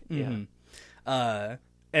remember. Mm-hmm. Yeah,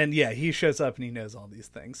 and yeah, he shows up and he knows all these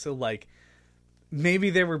things. So like, maybe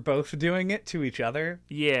they were both doing it to each other.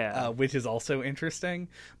 Yeah, which is also interesting.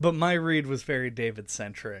 But my read was very David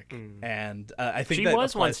centric, and I think she that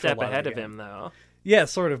was one step ahead of him, though. Yeah,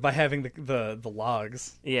 sort of, by having the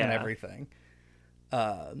logs and everything.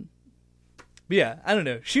 But yeah, I don't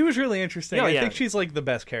know. She was really interesting. I think she's like the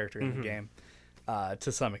best character in the game,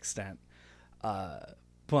 to some extent.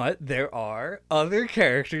 But there are other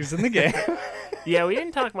characters in the game. Yeah, we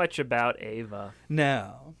didn't talk much about Ava.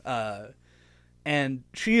 No. And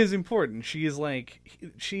she is important. She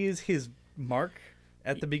is his mark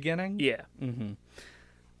at the beginning. Yeah.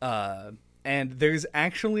 Mm-hmm. And there's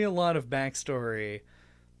actually a lot of backstory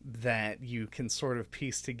that you can sort of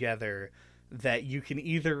piece together that you can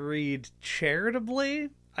either read charitably,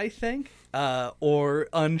 I think, or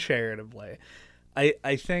uncharitably.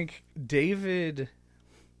 I think David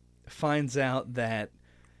finds out that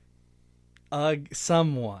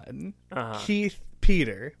someone,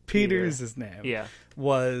 Peter's his name,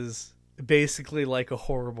 was basically like a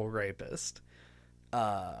horrible rapist.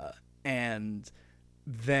 And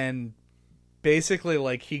then basically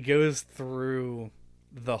like he goes through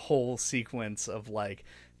the whole sequence of like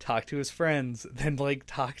talk to his friends, then like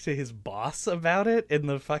talk to his boss about it in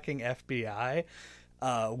the fucking FBI,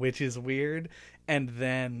 which is weird, and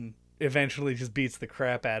then eventually just beats the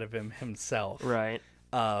crap out of him himself. Right.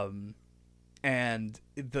 And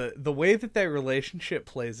the way that relationship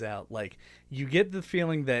plays out, like, you get the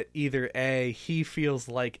feeling that either A, he feels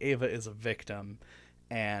like Ava is a victim,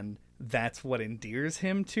 and that's what endears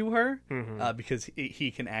him to her, because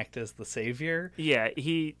he can act as the savior. Yeah,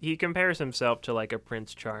 he compares himself to like a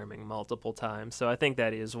Prince Charming multiple times, so I think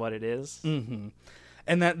that is what it is. Mm-hmm.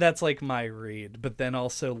 And that's like my read. But then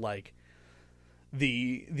also, like,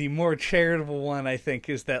 the more charitable one, I think,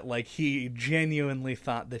 is that, like, he genuinely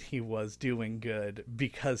thought that he was doing good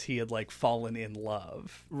because he had, like, fallen in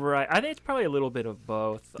love. Right. I think it's probably a little bit of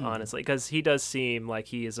both, honestly, because he does seem like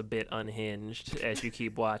he is a bit unhinged as you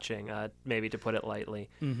keep watching, maybe to put it lightly.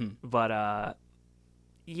 But,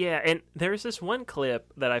 yeah, and there's this one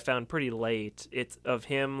clip that I found pretty late. It's of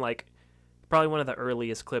him, like, probably one of the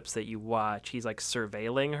earliest clips that you watch. He's, like,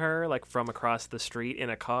 surveilling her, like, from across the street in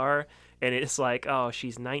a car. And it's like, oh,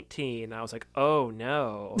 she's 19. I was like, oh,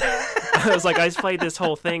 no. I was like, I just played this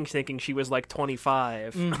whole thing thinking she was like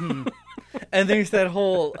 25. And there's that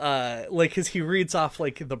whole, like, because he reads off,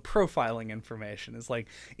 like, the profiling information. Is like,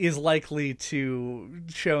 is likely to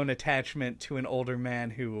show an attachment to an older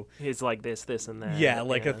man who is like this, and that. Yeah,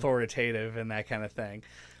 like, authoritative and that kind of thing.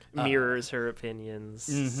 Mirrors her opinions,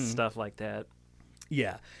 stuff like that.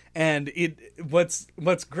 Yeah, and what's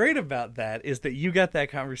great about that is that you got that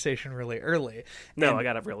conversation really early. No, I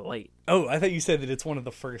got it really late. Oh, I thought you said that it's one of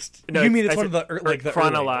the first. No, you mean it's one of the the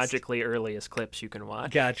chronologically earliest clips you can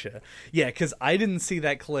watch? Gotcha. Yeah, because I didn't see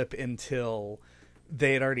that clip until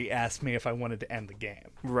they had already asked me if I wanted to end the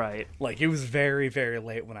game. Right. Like, it was very, very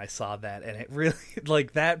late when I saw that, and it really,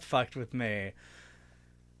 like, that fucked with me.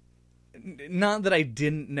 Not that I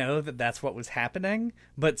didn't know that that's what was happening,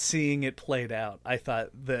 but seeing it played out, I thought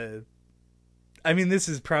I mean, this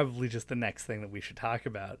is probably just the next thing that we should talk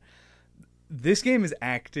about. This game is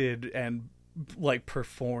acted and, like,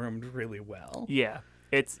 performed really well. Yeah.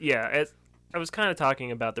 I was kind of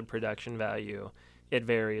talking about the production value at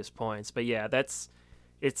various points, but yeah,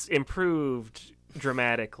 it's improved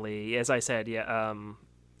dramatically. As I said,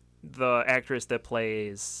 the actress that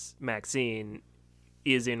plays Maxine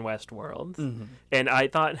is in Westworld. And I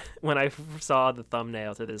thought when I saw the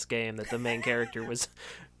thumbnail to this game that the main character was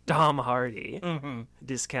Tom Hardy.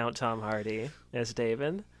 Discount Tom Hardy as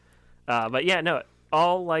David. But yeah, no,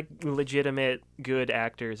 all, like, legitimate good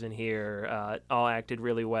actors in here, all acted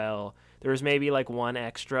really well. There was maybe, like, one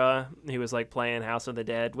extra who was, like, playing House of the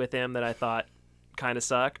Dead with him that I thought kind of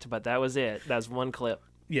sucked, but that was it. That was one clip.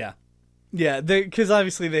 Yeah, because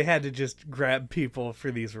obviously they had to just grab people for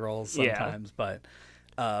these roles sometimes, but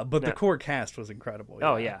the core cast was incredible.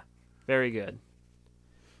 Oh, yeah. Very good.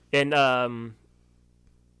 And,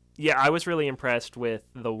 yeah, I was really impressed with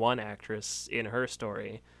the one actress in her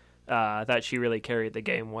story. I thought she really carried the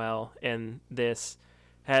game well. And this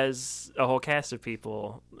has a whole cast of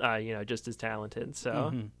people, just as talented.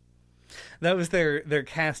 So that was their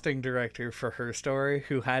casting director for her story,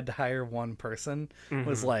 who had to hire one person,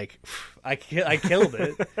 was like, I killed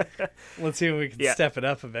it. Let's see if we can step it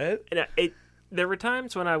up a bit. There were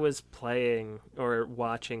times when I was playing or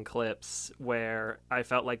watching clips where I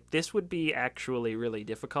felt like this would be actually really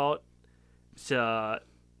difficult to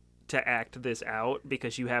act this out,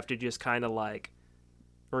 because you have to just kind of, like,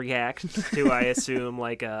 react to, I assume,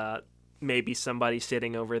 like, maybe somebody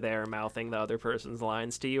sitting over there mouthing the other person's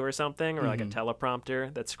lines to you or something, or like a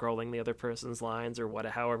teleprompter that's scrolling the other person's lines, or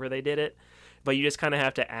however they did it. But you just kind of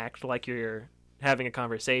have to act like you're having a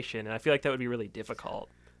conversation, and I feel like that would be really difficult.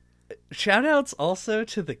 Shout outs also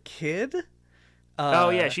to the kid. Oh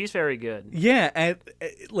yeah, she's very good. Yeah, and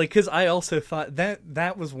like, because I also thought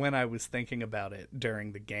that was when I was thinking about it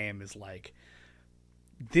during the game, is like,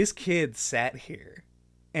 this kid sat here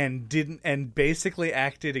and basically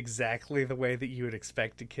acted exactly the way that you would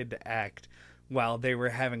expect a kid to act while they were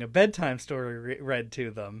having a bedtime story read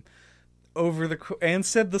to them and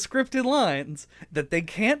said the scripted lines that they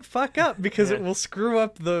can't fuck up because it will screw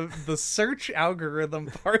up the search algorithm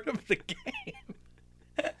part of the game.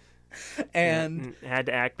 And had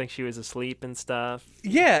to act like she was asleep and stuff.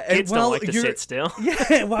 Yeah, kids don't like to sit still.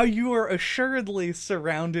 Yeah, while you are assuredly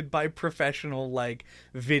surrounded by professional, like,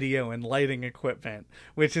 video and lighting equipment,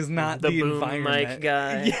 which is not the boom environment. Mic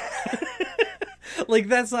guy. Yeah. Like,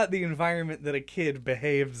 that's not the environment that a kid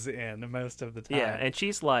behaves in most of the time. Yeah, and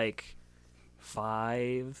she's like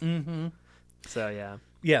 5. So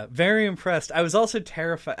yeah, very impressed. I was also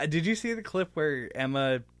terrified. Did you see the clip where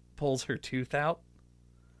Emma pulls her tooth out?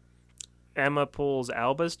 Emma pulls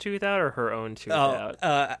Alba's tooth out, or her own tooth out?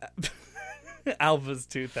 Alba's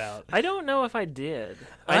tooth out. I don't know if I did.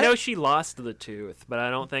 I know she lost the tooth, but I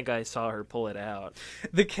don't think I saw her pull it out.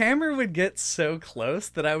 The camera would get so close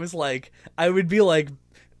that I would be like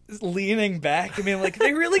leaning back. I mean, like,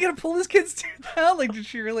 they really gonna pull this kid's tooth out? Like, did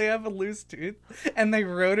she really have a loose tooth? And they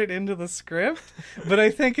wrote it into the script. But I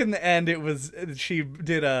think in the end, she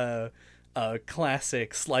did a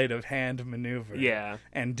classic sleight of hand maneuver. Yeah.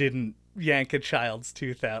 And didn't yank a child's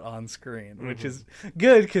tooth out on screen, which is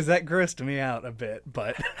good because that grossed me out a bit.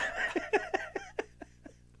 But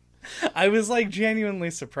I was like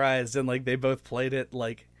genuinely surprised, and like they both played it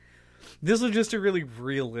like this was just a really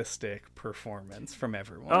realistic performance from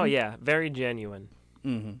everyone. Oh yeah, very genuine.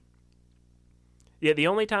 Mm-hmm. Yeah, the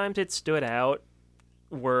only times it stood out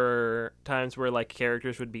were times where like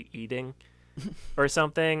characters would be eating or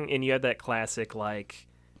something, and you had that classic like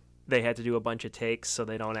they had to do a bunch of takes so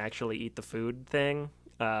they don't actually eat the food thing.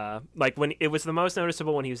 Like when it was the most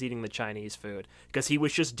noticeable when he was eating the Chinese food, because he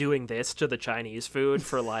was just doing this to the Chinese food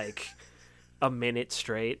for like a minute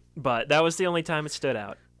straight. But that was the only time it stood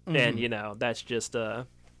out. Mm-hmm. And you know, that's just a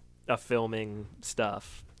filming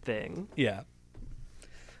stuff thing. Yeah,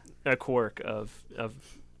 a quirk of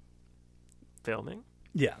filming.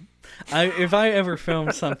 Yeah. If I ever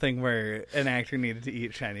filmed something where an actor needed to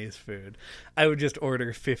eat Chinese food, I would just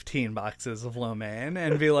order 15 boxes of lo mein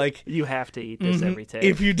and be like, you have to eat this every take.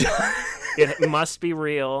 If you don't, it must be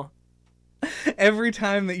real. Every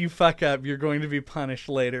time that you fuck up, you're going to be punished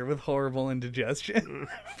later with horrible indigestion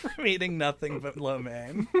from eating nothing but lo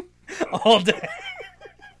mein all day.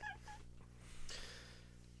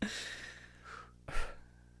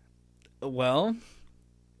 Well,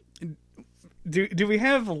 do we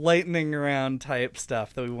have lightning round type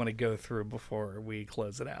stuff that we want to go through before we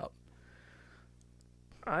close it out?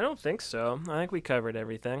 I don't think so. I think we covered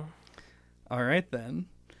everything. All right, then.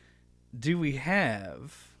 Do we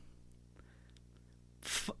have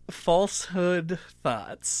falsehood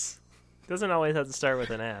thoughts? Doesn't always have to start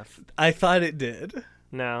with an F. I thought it did.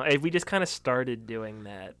 No, we just kind of started doing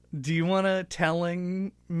that. Do you want to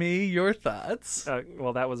telling me your thoughts?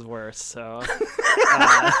 Well, that was worse, so...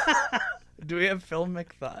 Do we have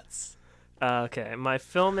filmic thoughts? Okay, my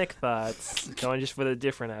filmic thoughts, going just with a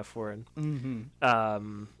different F word. Mm-hmm.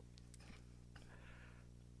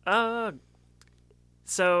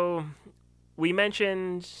 So, we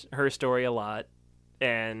mentioned Her Story a lot,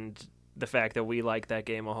 and the fact that we like that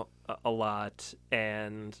game a lot,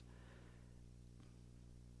 and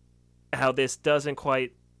how this doesn't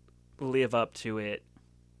quite live up to it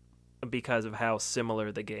because of how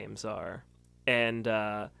similar the games are. And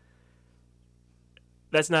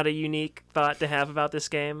that's not a unique thought to have about this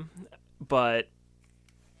game, but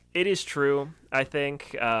it is true, I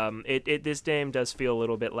think. This game does feel a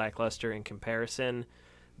little bit lackluster in comparison,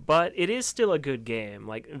 but it is still a good game.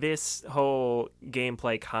 Like, this whole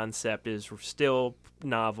gameplay concept is still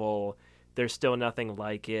novel. There's still nothing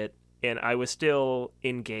like it. And I was still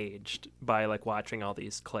engaged by like watching all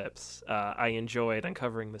these clips. I enjoyed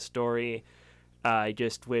uncovering the story. I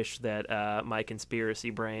just wish that my conspiracy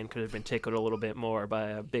brain could have been tickled a little bit more by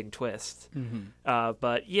a big twist. Mm-hmm.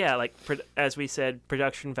 But yeah, like as we said,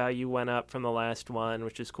 production value went up from the last one,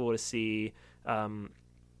 which is cool to see. And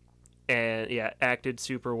yeah, acted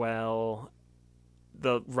super well.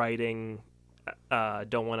 The writing,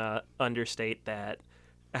 don't want to understate that,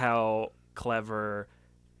 how clever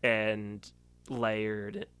and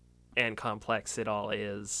layered and complex it all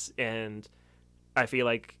is. And I feel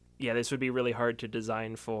like, yeah, this would be really hard to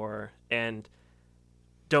design for, and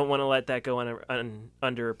don't want to let that go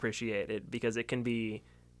underappreciated, because it can be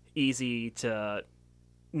easy to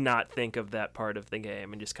not think of that part of the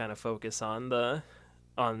game and just kind of focus on the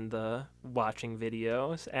watching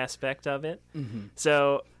videos aspect of it. Mm-hmm.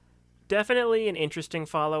 So definitely an interesting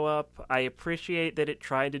follow-up. I appreciate that it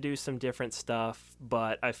tried to do some different stuff,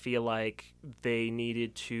 but I feel like they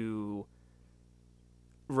needed to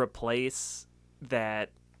replace that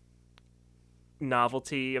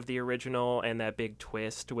novelty of the original and that big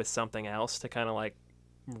twist with something else to kind of like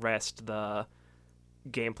rest the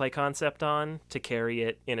gameplay concept on, to carry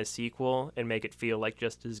it in a sequel and make it feel like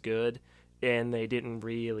just as good. And they didn't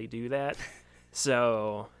really do that.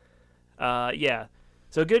 So, yeah.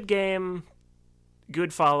 So good game,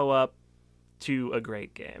 good follow-up to a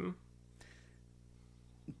great game.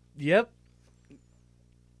 Yep.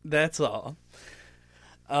 That's all.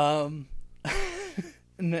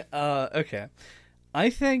 Okay. I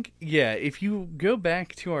think, yeah, if you go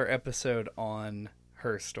back to our episode on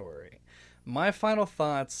Her Story, my final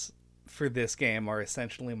thoughts for this game are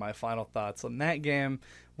essentially my final thoughts on that game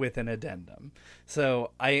with an addendum.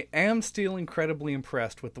 So I am still incredibly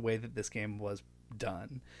impressed with the way that this game was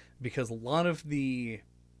done, because a lot of the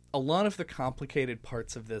complicated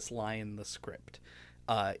parts of this lie in the script.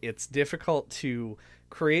 It's difficult to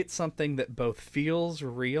create something that both feels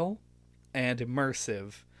real and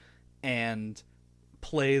immersive and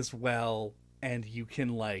plays well, and you can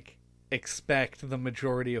like expect the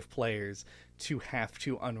majority of players to have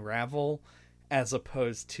to unravel as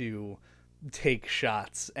opposed to take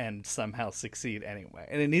shots and somehow succeed anyway.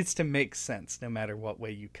 And it needs to make sense no matter what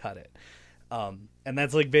way you cut it. And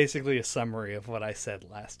that's like basically a summary of what I said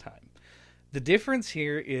last time. The difference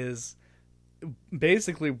here is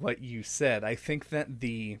basically what you said. I think that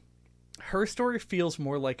Her Story feels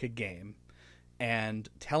more like a game, and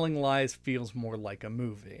Telling Lies feels more like a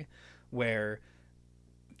movie, where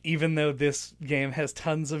even though this game has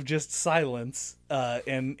tons of just silence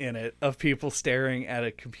in it of people staring at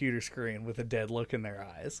a computer screen with a dead look in their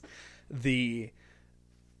eyes, the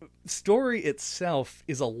story itself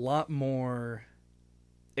is a lot more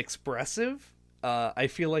expressive. I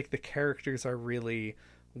feel like the characters are really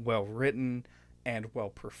well written and well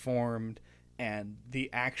performed, and the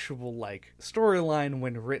actual like storyline,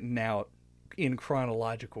 when written out in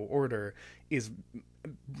chronological order, is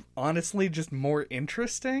honestly just more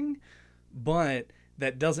interesting, but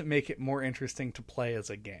that doesn't make it more interesting to play as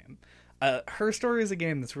a game. Her Story is a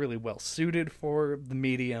game that's really well suited for the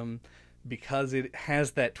medium because it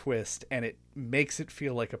has that twist, and it makes it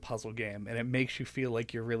feel like a puzzle game, and it makes you feel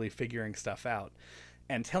like you're really figuring stuff out.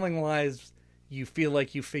 And Telling Lies, you feel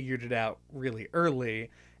like you figured it out really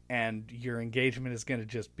early, and your engagement is going to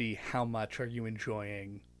just be how much are you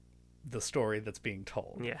enjoying the story that's being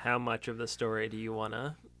told. Yeah, how much of the story do you want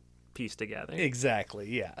to piece together? Exactly,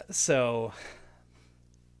 yeah. So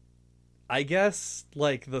I guess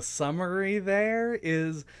like the summary there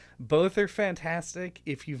is both are fantastic.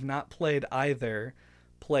 If you've not played either,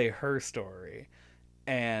 play Her Story.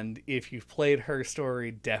 And if you've played Her Story,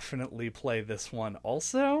 definitely play this one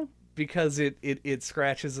also, because it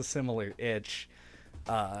scratches a similar itch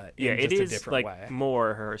in it just a is different like way.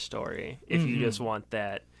 more Her Story if you just want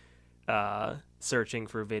that searching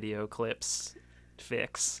for video clips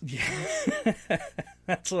fix. Yeah.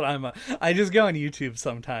 That's what I just go on YouTube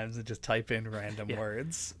sometimes and just type in random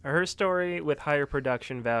words. Her Story with higher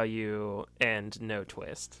production value and no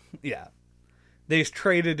twist. Yeah. They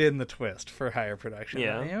traded in the twist for higher production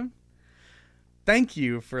value. Thank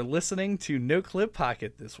you for listening to No Clip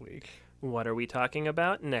Pocket this week. What are we talking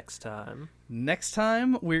about next time? Next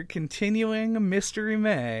time, we're continuing Mystery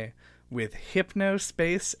May with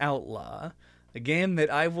Hypnospace Outlaw, a game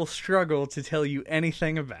that I will struggle to tell you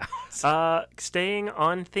anything about. Staying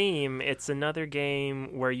on theme, it's another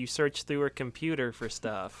game where you search through a computer for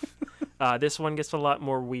stuff. This one gets a lot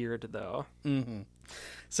more weird, though. Mm-hmm.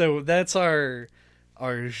 So that's our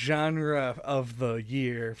genre of the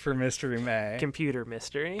year for Mystery May. Computer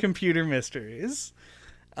mystery. Computer mysteries.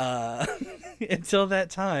 Until that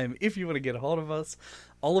time, if you want to get a hold of us,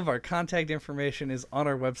 all of our contact information is on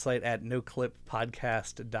our website at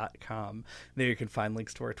noclippodcast.com. There you can find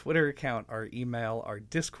links to our Twitter account, our email, our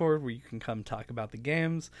Discord, where you can come talk about the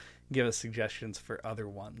games, give us suggestions for other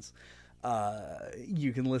ones.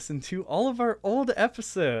 You can listen to all of our old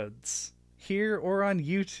episodes here or on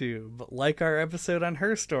YouTube, like our episode on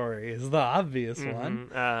Her Story is the obvious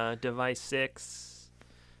one. Device 6,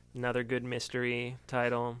 another good mystery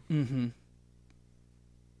title. Mm-hmm.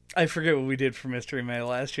 I forget what we did for Mystery May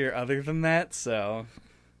last year other than that, so...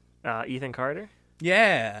 Ethan Carter?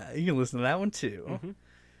 Yeah, you can listen to that one too. Mm-hmm.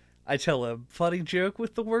 I tell a funny joke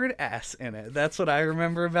with the word ass in it. That's what I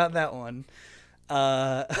remember about that one.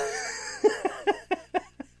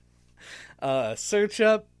 Search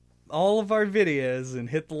up all of our videos and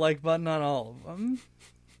hit the like button on all of them.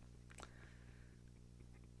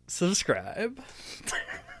 Subscribe.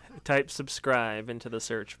 Type subscribe into the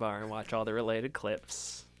search bar and watch all the related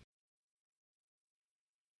clips.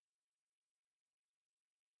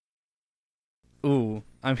 Ooh,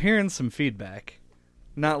 I'm hearing some feedback.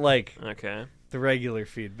 Not like Okay. the regular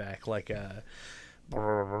feedback, like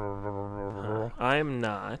I'm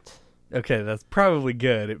not. Okay, that's probably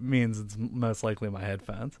good. It means it's most likely my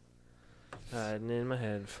headphones. Hiding in my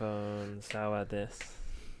headphones. How about this?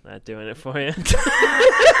 Not doing it for you.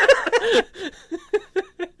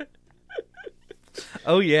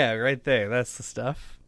 Oh yeah, right there. That's the stuff.